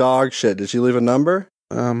is dog shit. Did she leave a number?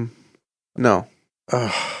 No.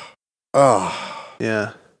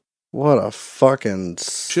 Yeah. What a fucking...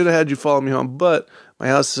 Should have had you follow me home, but my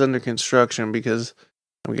house is under construction because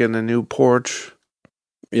I'm getting a new porch.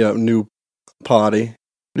 Yeah, new potty.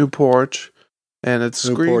 New porch. And it's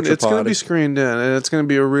screened. It's going to be screened in, and it's going to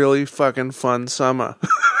be a really fucking fun summer.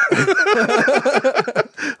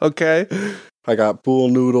 Okay? I got pool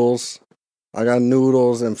noodles. I got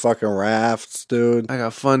noodles and fucking rafts, dude. I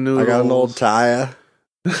got fun noodles. I got an old tire.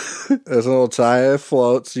 There's an old tire. It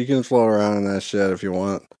floats. You can float around in that shit if you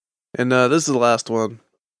want. And this is the last one.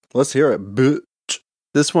 Let's hear it, bitch.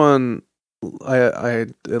 This one,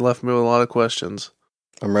 it left me with a lot of questions.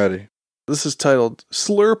 I'm ready. This is titled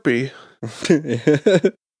Slurpee.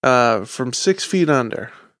 From 6 Feet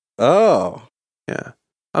Under. Oh. Yeah.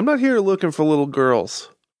 I'm not here looking for little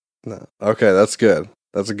girls. No. Okay, that's good.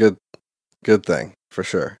 That's a good thing, for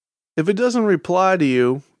sure. If it doesn't reply to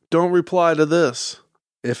you, don't reply to this.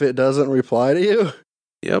 If it doesn't reply to you?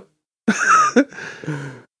 Yep.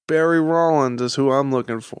 Barry Rollins is who I'm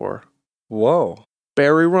looking for. Whoa.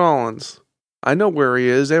 Barry Rollins. I know where he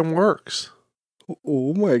is and works.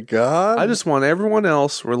 Oh my God. I just want everyone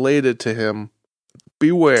else related to him.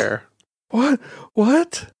 Beware. What?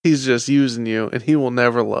 What? He's just using you and he will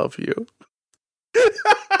never love you.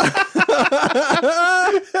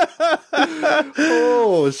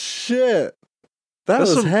 Oh shit.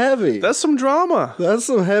 That's Was heavy. That's some drama. That's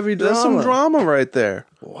some heavy drama. That's some drama right there.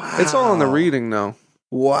 Wow. It's all in the reading, though.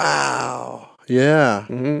 Wow. Yeah.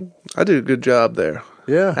 Mm-hmm. I did a good job there.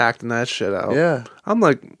 Yeah. Acting that shit out. Yeah. I'm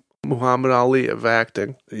like Muhammad Ali of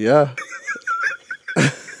acting. Yeah.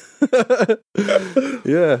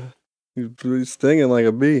 Yeah. He's stinging like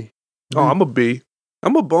a bee. Oh, I'm a bee.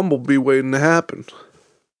 I'm a bumblebee waiting to happen.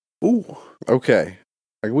 Ooh. Okay.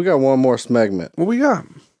 We got one more smegment. What we got?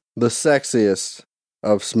 The sexiest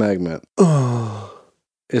of smegment.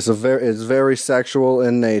 It's very sexual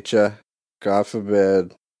in nature. God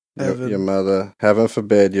forbid your mother. Heaven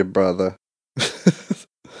forbid your brother.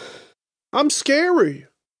 I'm scary.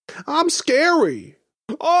 I'm scary.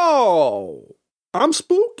 Oh, I'm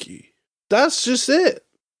spooky. That's just it.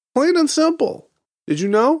 Plain and simple. Did you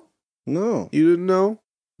know? No. You didn't know?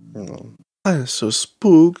 No. I'm so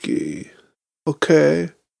spooky. Okay.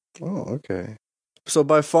 Oh, okay. So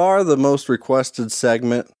by far the most requested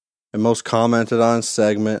segment and most commented on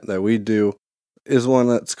segment that we do is one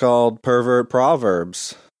that's called Pervert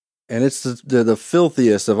Proverbs. And it's the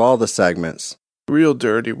filthiest of all the segments. Real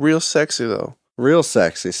dirty, real sexy though. Real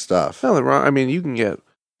sexy stuff. Nothing wrong. I mean, you can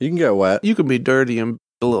get wet. You can be dirty and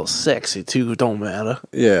a little sexy too. Don't matter.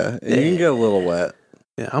 Yeah, you can get a little wet.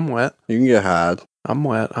 Yeah, I'm wet. You can get hard. I'm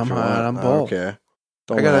wet. I'm hot. I'm bald. Okay.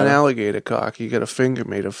 I got an alligator cock. You got to finger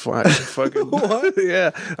me to fucking What?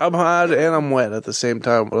 Yeah, I'm hot and I'm wet at the same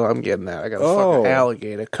time. Well, I'm getting that. I got a fucking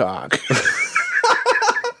alligator cock.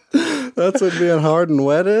 That's what being hard and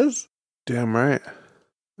wet is? Damn right.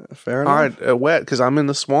 Fair enough. Hard, wet because I'm in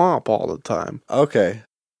the swamp all the time. Okay.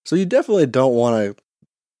 So you definitely don't want to...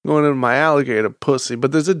 Going into my alligator pussy,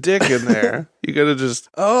 but there's a dick in there. You got to just...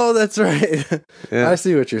 Oh, that's right. Yeah. I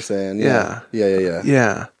see what you're saying. Yeah. Yeah.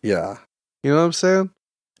 Yeah. You know what I'm saying?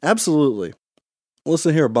 Absolutely.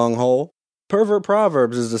 Listen here, bunghole. Pervert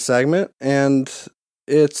Proverbs is the segment, and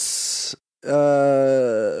it's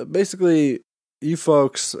basically you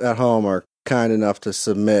folks at home are kind enough to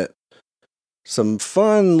submit some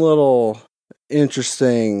fun little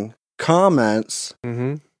interesting comments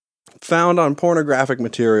found on pornographic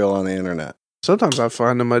material on the internet. Sometimes I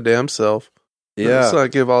find them my damn self. Yeah. So I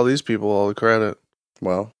give all these people all the credit.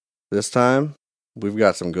 Well, this time we've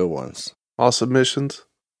got some good ones. All submissions?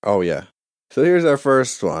 Oh, yeah. So here's our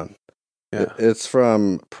first one. Yeah. It's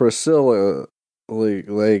from Priscilla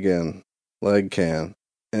Legcan. And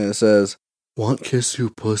it says, "Want kiss you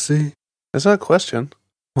pussy?" That's not a question.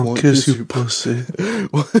 Want kiss you pussy.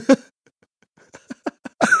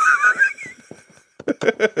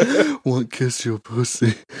 Want kiss your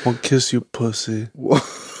pussy. Want kiss you pussy.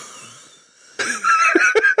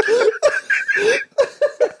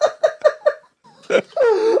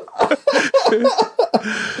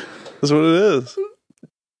 That's what it is.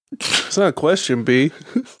 It's not a question, B.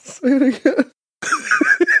 Say it again.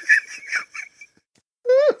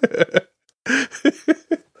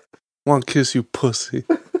 Want kiss you pussy.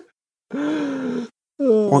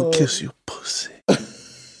 Want kiss you pussy.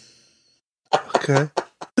 Okay.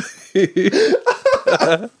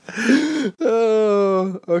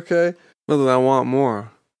 Oh, okay. But then I want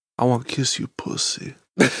more. I want kiss you pussy.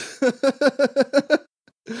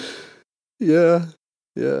 Yeah.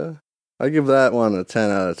 I give that one a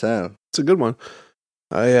 10 out of 10. It's a good one.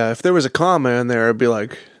 Yeah, if there was a comma in there, I'd be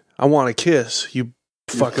like, I want a kiss, you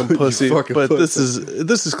fucking pussy. fucking but pussy.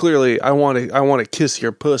 this is clearly I want to kiss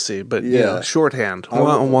your pussy, but yeah, shorthand. I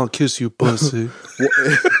want to kiss you pussy.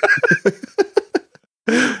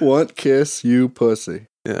 Want kiss you pussy.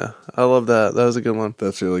 Yeah, I love that. That was a good one.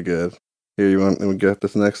 That's really good. Here, you want to get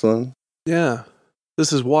this next one? Yeah.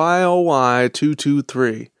 This is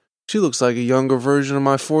YOY223. She looks like a younger version of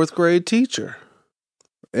my 4th grade teacher.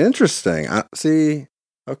 Interesting. See,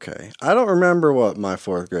 okay. I don't remember what my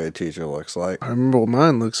 4th grade teacher looks like. I remember what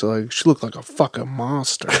mine looks like. She looked like a fucking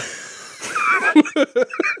monster.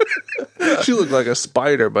 She looked like a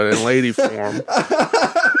spider, but in lady form.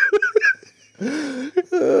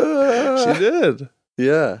 She did.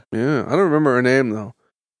 Yeah. Yeah. I don't remember her name, though.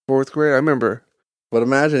 4th grade, I remember. But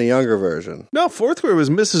imagine a younger version. No, 4th grade was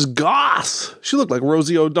Mrs. Goss. She looked like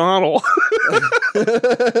Rosie O'Donnell.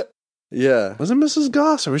 Yeah. Was it Mrs.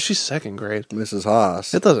 Goss or was she 2nd grade? Mrs.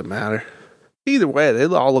 Haas. It doesn't matter. Either way, they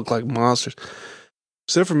all look like monsters.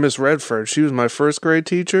 Except for Miss Redford. She was my first grade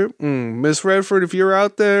teacher. Miss Redford, if you're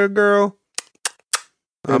out there, girl,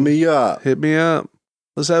 Hit me up. hit me up.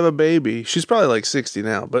 Let's have a baby. She's probably like 60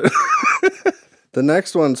 now, but The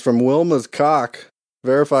next one's from Wilma's Cock,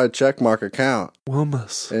 verified checkmark account.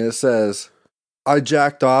 Wilma's. And it says, I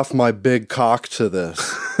jacked off my big cock to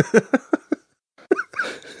this.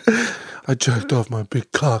 I jacked off my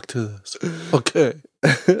big cock to this. Okay.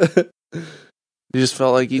 You just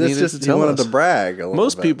felt like you needed to tell wanted us. to brag a little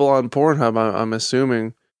Most bit. people on Pornhub, I'm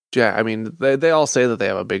assuming, I mean, they all say that they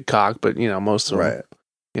have a big cock, but, most of them, Right.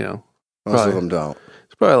 Most Most of them don't.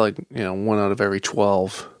 It's probably like, 1 out of every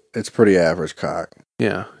 12. It's pretty average cock.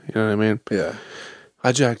 Yeah. You know what I mean? Yeah.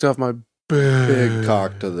 I jacked off my Big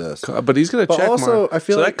cock to this. But he's going to But check also, mark. I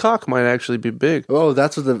feel so like- that cock might actually be big. Oh,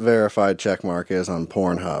 that's what the verified checkmark is on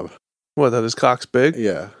Pornhub. What, that his cock's big?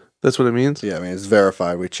 Yeah. That's what it means? Yeah, I mean, it's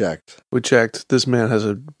verified. We checked. We checked. This man has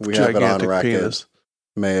a We have it on gigantic record. penis.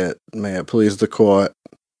 May it please the court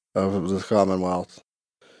of the Commonwealth.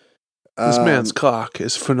 This man's cock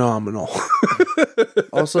is phenomenal.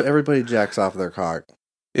 Also, everybody jacks off their cock.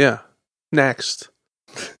 Yeah. Next.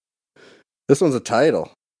 This one's a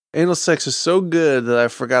title. Anal sex is so good that I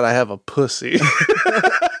forgot I have a pussy.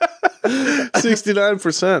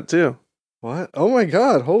 69% too. What? Oh my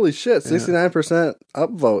god, holy shit. Yeah. 69%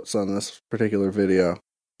 upvotes on this particular video.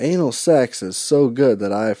 Anal sex is so good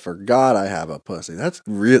that I forgot I have a pussy. That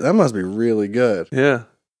must be really good. Yeah.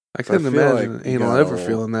 I couldn't I feel imagine like you anal got ever a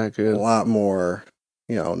feeling that A good. lot more,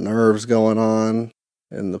 nerves going on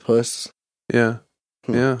in the puss. Yeah.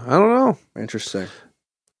 Hmm. Yeah. I don't know. Interesting.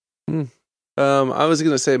 I was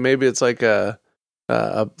gonna say maybe it's like a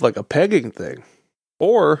pegging thing,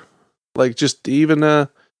 or like just even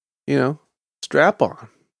strap on,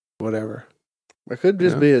 whatever. It could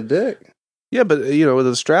just Yeah. be a dick. Yeah, but with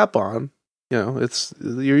a strap on, it's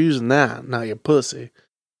you're using that, not your pussy.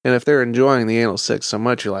 And if they're enjoying the anal sex so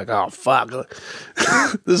much, you're like, oh fuck,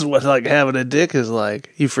 this is what like having a dick is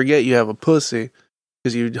like. You forget you have a pussy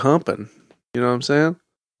because you humping. You know what I'm saying?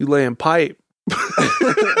 You laying pipe.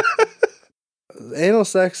 Anal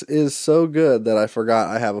sex is so good that I forgot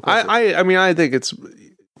I have a pussy. I think it's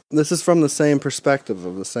This is from the same perspective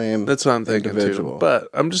of the same. that's what I'm thinking individual. too. But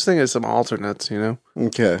I'm just thinking of some alternates.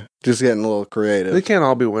 Okay, just getting a little creative. They can't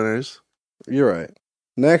all be winners. You're right.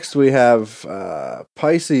 Next, we have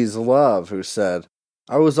Pisces Love, who said,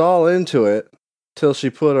 I was all into it till she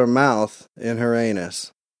put her mouth in her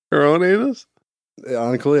anus. Her own anus?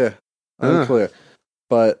 Unclear. Ah. Unclear.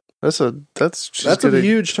 But That's a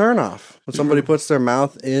huge turnoff. When somebody puts their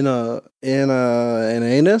mouth in an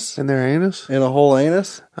anus, in their anus. in a whole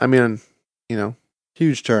anus, I mean,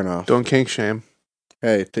 huge turnoff. don't kink shame.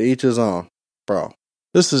 Hey, to each his own, bro.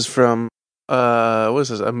 This is from what is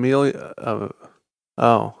this? Amelia.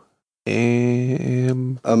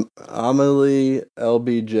 Amelie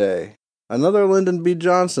LBJ, another Lyndon B.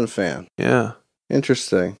 Johnson fan. Yeah.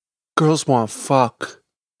 Interesting. Girls want fuck.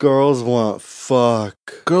 Girls want fuck.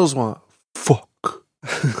 Girls want fuck.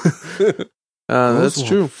 That's Girls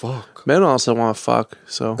true. want fuck. Men also want fuck.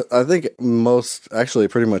 So I think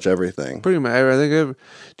pretty much everything. pretty much, I think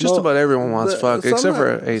just Well, about everyone wants fuck, except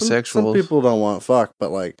for asexuals. Some people don't want fuck,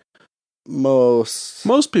 but like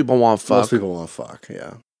most people want fuck. most people want fuck.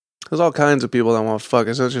 Yeah, There's all kinds of people that want fuck.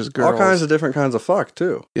 It's not just girls. all kinds of different kinds of fuck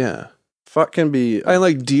too. yeah. Fuck can be. I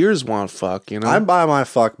like deers want fuck. I buy my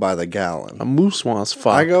fuck by the gallon. A moose wants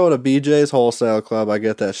fuck. I go to BJ's Wholesale Club. I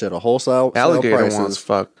get that shit a wholesale Alligator prices. wants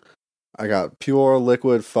fuck. I got pure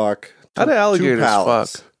liquid fuck. How do alligators 2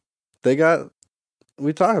 pallets. fuck? They got.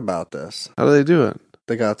 We talked about this. How do they do it?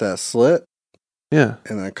 They got that slit, Yeah.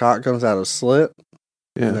 and the cock comes out of slit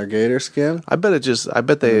in Yeah. their gator skin. I bet And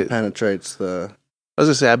they, it penetrates the I was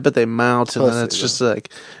gonna say, I bet they mount and then Pussy,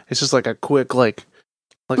 it's just like a quick, like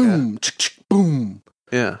boom, boom,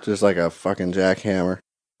 yeah. just like a fucking jackhammer.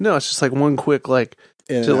 No, it's just like one quick, like,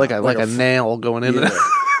 In just and like out, a nail going in yeah. it.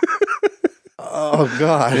 Oh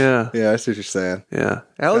god. Yeah. Yeah, I see what you're saying. Yeah.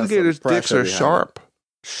 Alligators' some dicks pressure are behind sharp.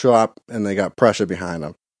 Sharp, and they got pressure behind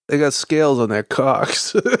them. They got scales on their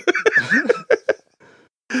cocks.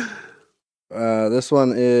 This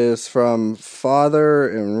one is from Father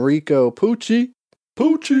Enrico Pucci.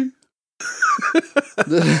 Pucci.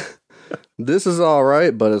 This is all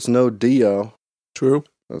right, but it's no Dio. True.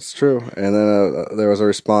 That's true. And then there was a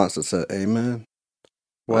response that said, "Amen."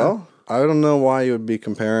 Well, I don't know why you would be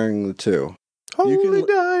comparing the two. Holy You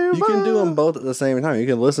can do them diver. both at the same time. You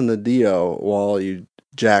can listen to Dio while you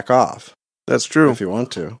jack off That's true. if you want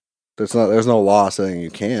to. There's no law saying you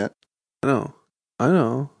can't. I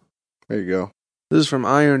know. There you go. This is from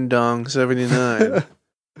Iron Dong 79.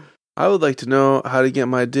 I would like to know how to get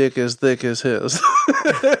my dick as thick as his.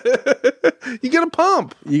 You gotta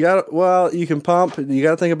pump. You can pump. You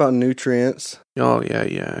gotta think about nutrients. Oh,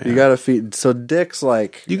 yeah. You gotta feed. So dick's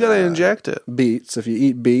like... You gotta inject it. Beets. If you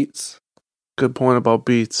eat beets... Good point about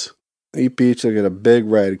beets. Eat beets, you'll get a big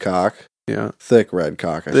red cock. Yeah. Thick red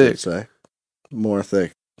cock, I should say. More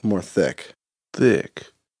thick. Thick.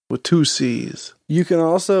 With 2 C's. You can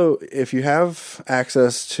also, if you have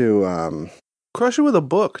access to... Crush it with a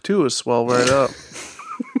book, too, is swell right up.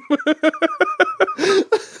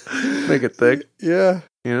 Make it thick. Yeah.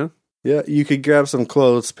 Yeah. Yeah, you could grab some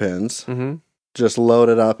clothespins. Mm-hmm. Just load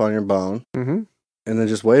it up on your bone. Mm-hmm. And then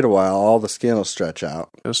just wait a while. All the skin will stretch out.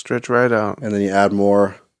 It'll stretch right out. And then you add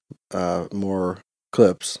more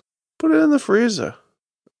clips. Put it in the freezer.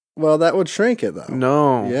 Well, that would shrink it, though.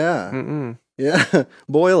 No. Yeah. Mm-mm. Yeah.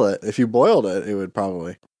 Boil it. If you boiled it, it would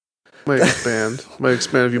probably... Might expand. Might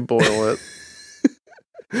expand if you boil it.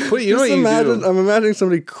 But you know what you do? I'm imagining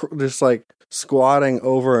somebody just like squatting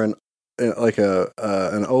over an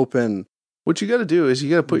open... What you got to do is you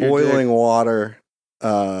got to put boiling your water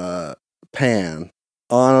pan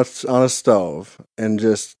on a stove and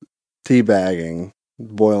just teabagging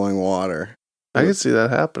boiling water. I can see that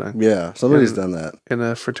happening. Yeah, somebody's done that in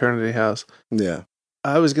a fraternity house. Yeah.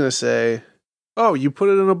 I was gonna say, oh, you put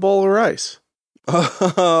it in a bowl of rice.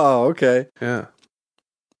 Oh, okay. Yeah.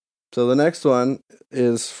 So the next one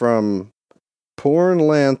is from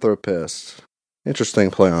Pornlanthropist.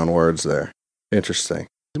 Interesting play on words there. Interesting.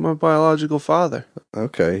 He's my biological father.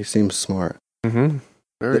 Okay, he seems smart. Mm-hmm.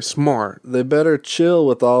 Very smart. They better chill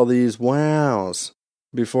with all these wows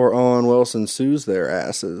before Owen Wilson sues their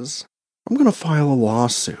asses. I'm going to file a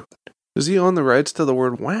lawsuit. Does he own the rights to the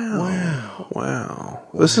word wow? Wow.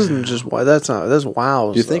 This isn't just wow. That's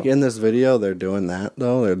wows. Do you think in this video they're doing that,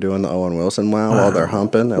 though? They're doing the Owen Wilson wow while they're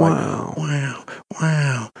humping? They're like, wow.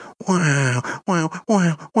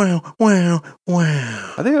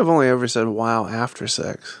 I think I've only ever said wow after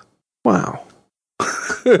sex. Wow.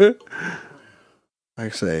 I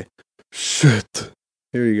say, shit.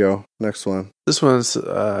 Here you go. Next one. This one's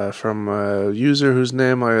from a user whose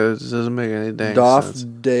name doesn't make any dang sense.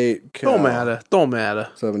 Date Cow. Don't matter.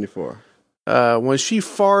 74. When she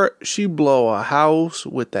fart, she blow a house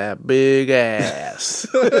with that big ass.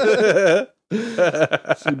 She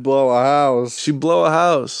blow a house. She blow a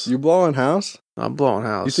house. You blowing house? I'm blowing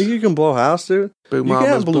house. You think you can blow house, dude? Big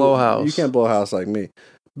Mama's blow house. You can't blow house like me.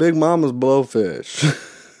 Big Mama's blow fish.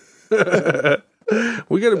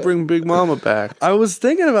 We got to bring Big Mama back. I was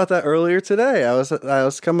thinking about that earlier today. I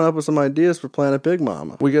was coming up with some ideas for Planet Big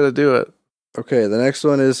Mama. We got to do it. Okay, the next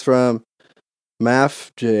one is from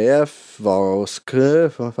MAFJF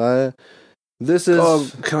Vosk. This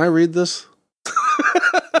is... can I read this?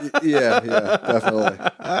 yeah, definitely.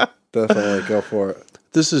 Definitely, go for it.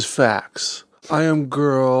 This is facts. I am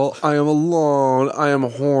girl. I am alone. I am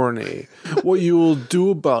horny. What you will do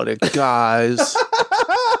about it, guys?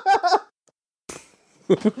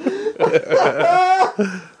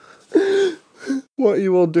 What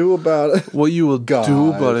you will do about it? What you will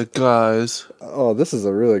do about it, guys? Oh, this is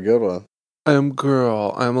a really good one. I am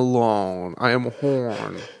girl. I am alone. I am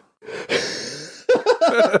horn.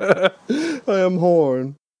 I am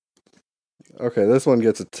horn. Okay, this one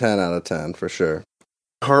gets a 10 out of 10 for sure.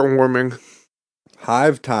 Heartwarming.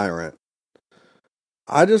 Hive Tyrant.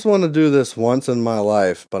 I just want to do this once in my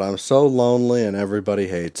life, but I'm so lonely and everybody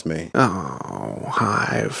hates me. Oh,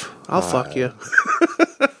 Hive. I'll fuck you.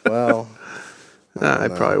 Well, I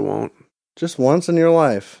probably won't. Just once in your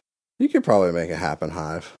life. You could probably make it happen,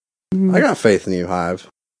 Hive. I got faith in you, Hive.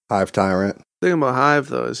 Hive Tyrant. The thing about Hive,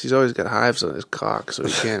 though, is he's always got hives on his cock, so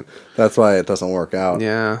he can't. That's why it doesn't work out.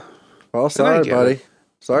 Yeah. Well, sorry, buddy.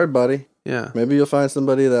 Sorry, buddy. Yeah. Maybe you'll find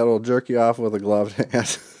somebody that will jerk you off with a gloved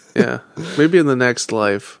hand. Yeah. Maybe in the next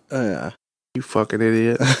life. Oh, yeah. You fucking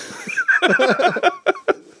idiot.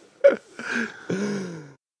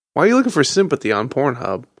 Why are you looking for sympathy on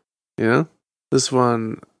Pornhub? You know? This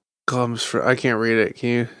one comes from... I can't read it. Can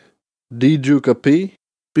you? Dijuka P?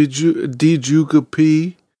 Dijuka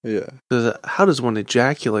P? Yeah. How does one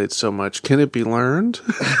ejaculate so much? Can it be learned?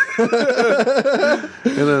 And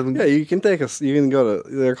then, yeah, you can go to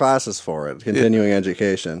their classes for it. Continuing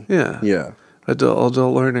education. Yeah. Yeah. Adult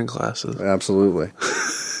learning classes. Absolutely.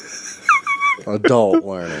 Adult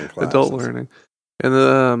learning classes. Adult learning.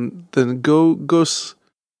 And then go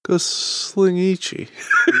sling Ichi.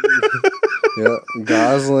 Yeah.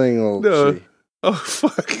 Gosling. No. Oh,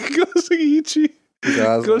 fuck. Go sling Ichi.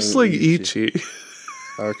 Go sling Ichi.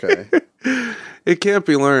 Okay. It can't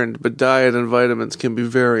be learned, but diet and vitamins can be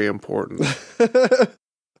very important.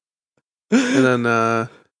 And then,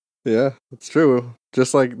 yeah, it's true.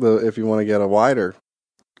 Just like if you want to get a wider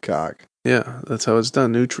cock. Yeah, that's how it's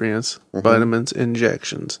done. Nutrients, Mhm. vitamins,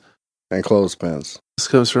 injections. And clothespins. This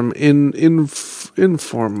comes from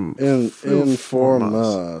Inform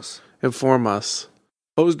Inform us.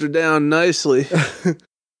 Hosed her down nicely.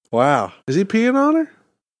 Wow. Is he peeing on her?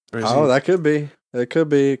 Or is he That could be. It could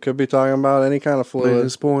be. It could be talking about any kind of laying fluid.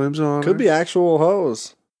 his poems on Could her? be actual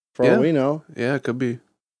hose. For Yeah. all we know. Yeah, it could be.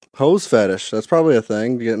 Hose fetish. That's probably a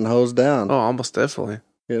thing. Getting hosed down. Oh, almost definitely.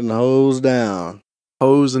 Getting hosed down.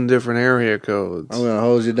 Hose in different area codes. I'm going to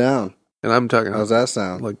hose you down. And I'm talking How's that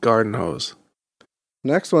sound? like garden hose.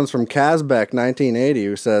 Next one's from Kazbek 1980,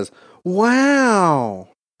 who says, "Wow,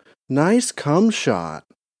 nice cum shot.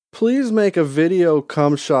 Please make a video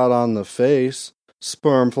cum shot on the face.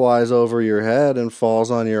 Sperm flies over your head and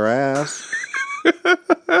falls on your ass."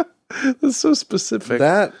 That's so specific.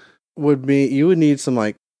 That would be, you would need some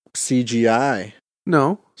like CGI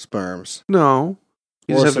No. sperms. You Or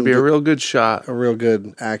just have to some be a good- real good shot. A real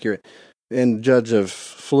good, accurate, and judge of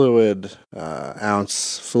fluid,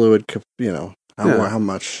 ounce fluid, how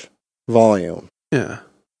much volume. Yeah.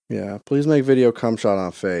 Yeah, please make video cum shot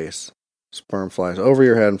on face. Sperm flies over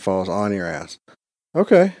your head and falls on your ass.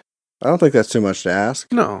 Okay. I don't think that's too much to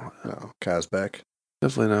ask. No, No, Kazbek.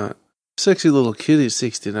 definitely not. Sexy little kitty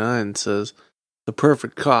 69 says, "The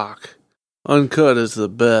perfect cock. Uncut is the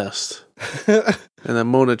best." And then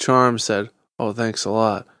Mona Charm said, "Oh, thanks a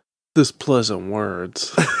lot. This pleasant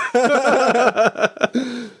words."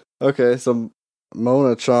 Okay, so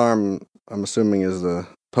Mona Charm, I'm assuming, is the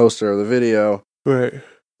poster of the video. Right.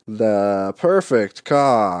 The perfect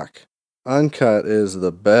cock. Uncut is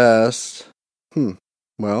the best.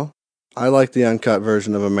 Well, I like the uncut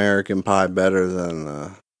version of American Pie better than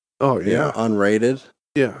Oh, yeah. unrated.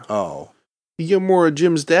 Yeah. Oh, You get more of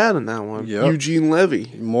Jim's dad in that one. Yep. Eugene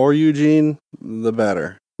Levy. more Eugene, the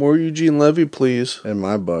better. More Eugene Levy, please. In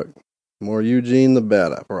my book. More Eugene, the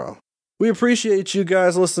better, bro. We appreciate you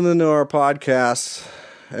guys listening to our podcast.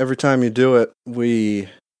 Every time you do it, we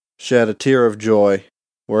shed a tear of joy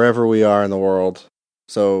wherever we are in the world.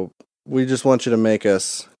 So we just want you to make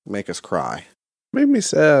us cry. Made me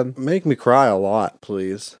sad. Make me cry a lot,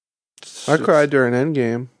 please. I cried during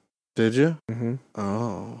Endgame. Did you? Mm-hmm.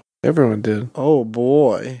 Oh. Everyone did. Oh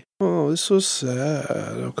boy. Oh, this was sad.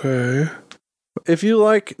 Okay. If you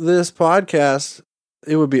like this podcast,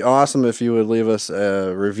 it would be awesome if you would leave us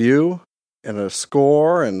a review and a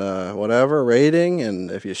score and whatever rating,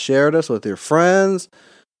 and if you shared us with your friends,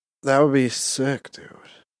 that would be sick, dude.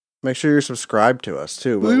 Make sure you're subscribed to us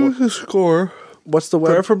too. Leave us a score. What's the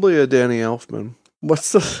web? Preferably a Danny Elfman.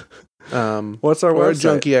 What's the? What's our or a website?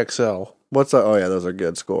 Junkie XL. What's our? Oh yeah, those are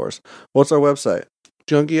good scores. What's our website?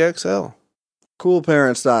 Junkie XL.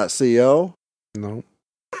 Coolparents.co. No.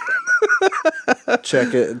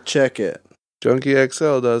 Check it.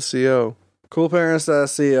 JunkieXL.co.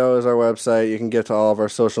 Coolparents.co is our website. You can get to all of our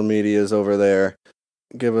social medias over there.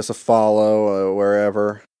 Give us a follow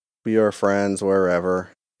wherever. Be our friends wherever.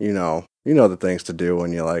 You know the things to do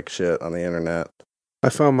when you like shit on the internet. I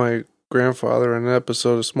found my grandfather in an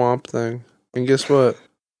episode of Swamp Thing. And guess what?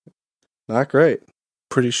 Not great.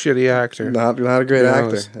 Pretty shitty actor. Not a great To be actor.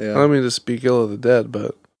 honest. I Yeah, don't mean to speak ill of the dead,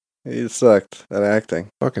 but he sucked at acting.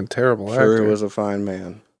 fucking terrible Sure, actor. he was a fine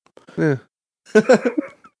man. Yeah.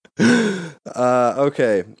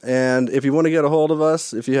 Okay, and if you want to get a hold of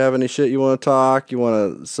us, if you have any shit you want to talk, you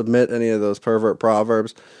want to submit any of those pervert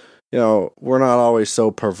proverbs, we're not always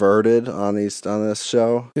so perverted on this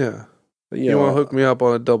show. Yeah. But, You want to hook me up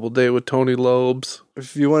on a double date with Tony Lobes?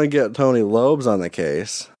 if you want to get Tony Lobes on the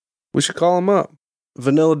case, We should call him up.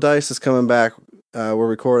 Vanilla Dice is coming back. We're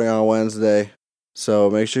recording on Wednesday, so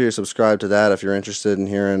make sure you're subscribed to that if you're interested in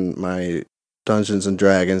hearing my Dungeons and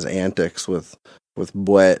Dragons antics with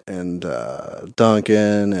Bwet and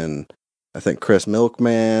Duncan, and I think Chris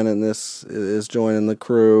Milkman, and this is joining the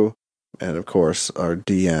crew, and of course our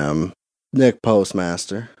DM Nick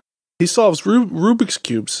Postmaster. He solves Rubik's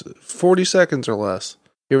Cubes 40 seconds or less.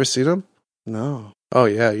 You ever seen him? No, Oh,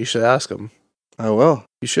 yeah. You should ask him. I will.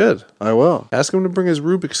 You should. I will. Ask him to bring his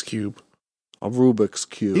Rubik's Cube. A Rubik's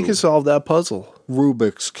Cube. He can solve that puzzle.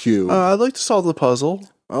 Rubik's Cube. I'd like to solve the puzzle.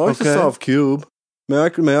 I like to okay. solve cube. May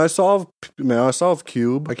I solve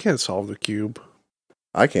cube? I can't solve the cube.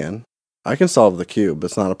 I can solve the cube.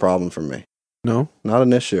 It's not a problem for me. No? Not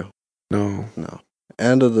an issue. No. No.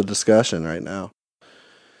 End of the discussion right now.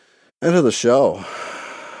 End of the show.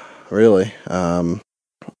 Really.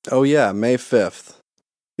 Oh yeah, May 5th.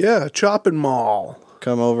 Yeah, Chopping Mall.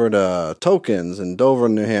 Come over to Tokens in Dover,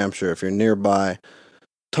 New Hampshire if you're nearby.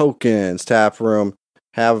 Tokens Tap Room.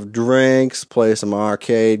 Have drinks, play some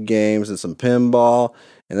arcade games and some pinball,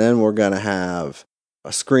 and then we're gonna have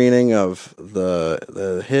a screening of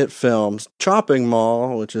the hit film Chopping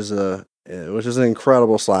Mall, which is an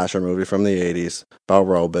incredible slasher movie from the 80s about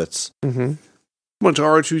robots. Mm-hmm. Bunch of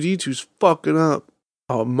R2-D2s fucking up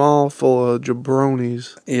a mall full of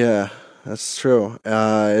jabronis. Yeah, that's true.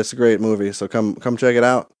 It's a great movie, so come check it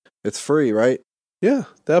out. It's free, right? Yeah,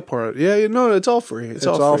 that part. Yeah, it's all free. It's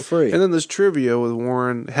all free. And then there's trivia with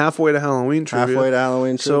Warren, halfway to Halloween trivia. Halfway to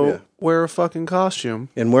Halloween trivia. So wear a fucking costume.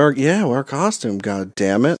 And wear a costume, god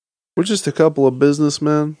damn it. We're just a couple of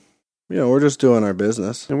businessmen. We're just doing our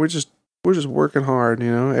business. And we're just working hard,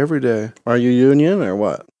 every day. Are you union or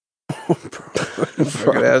what? You're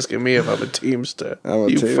fucking asking me if I'm a Teamster. I'm a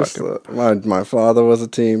Teamster. My father was a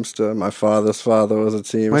Teamster. My father's father was a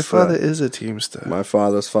Teamster. My father is a Teamster. My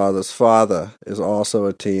father's father's father is also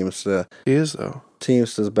a Teamster. He is, though.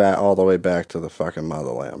 Teamster's back all the way back to the fucking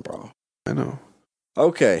motherland, bro. I know.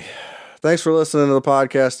 Okay. Thanks for listening to the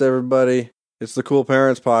podcast, everybody. It's the Cool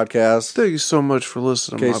Parents Podcast. Thank you so much for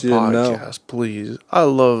listening to my podcast. Please, I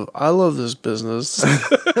love this business.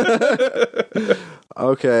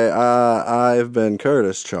 Okay, I've been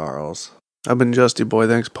Curtis Charles. I've been Justy Boy.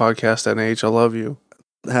 Thanks, Podcast NH. I love you.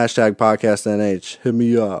 Hashtag Podcast NH. Hit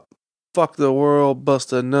me up. Fuck the world,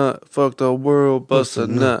 bust a nut. Fuck the world, bust a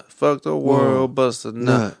nut. Fuck the world, bust a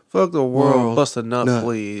nut. Fuck the world, bust a nut,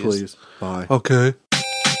 please. Please. Bye. Okay.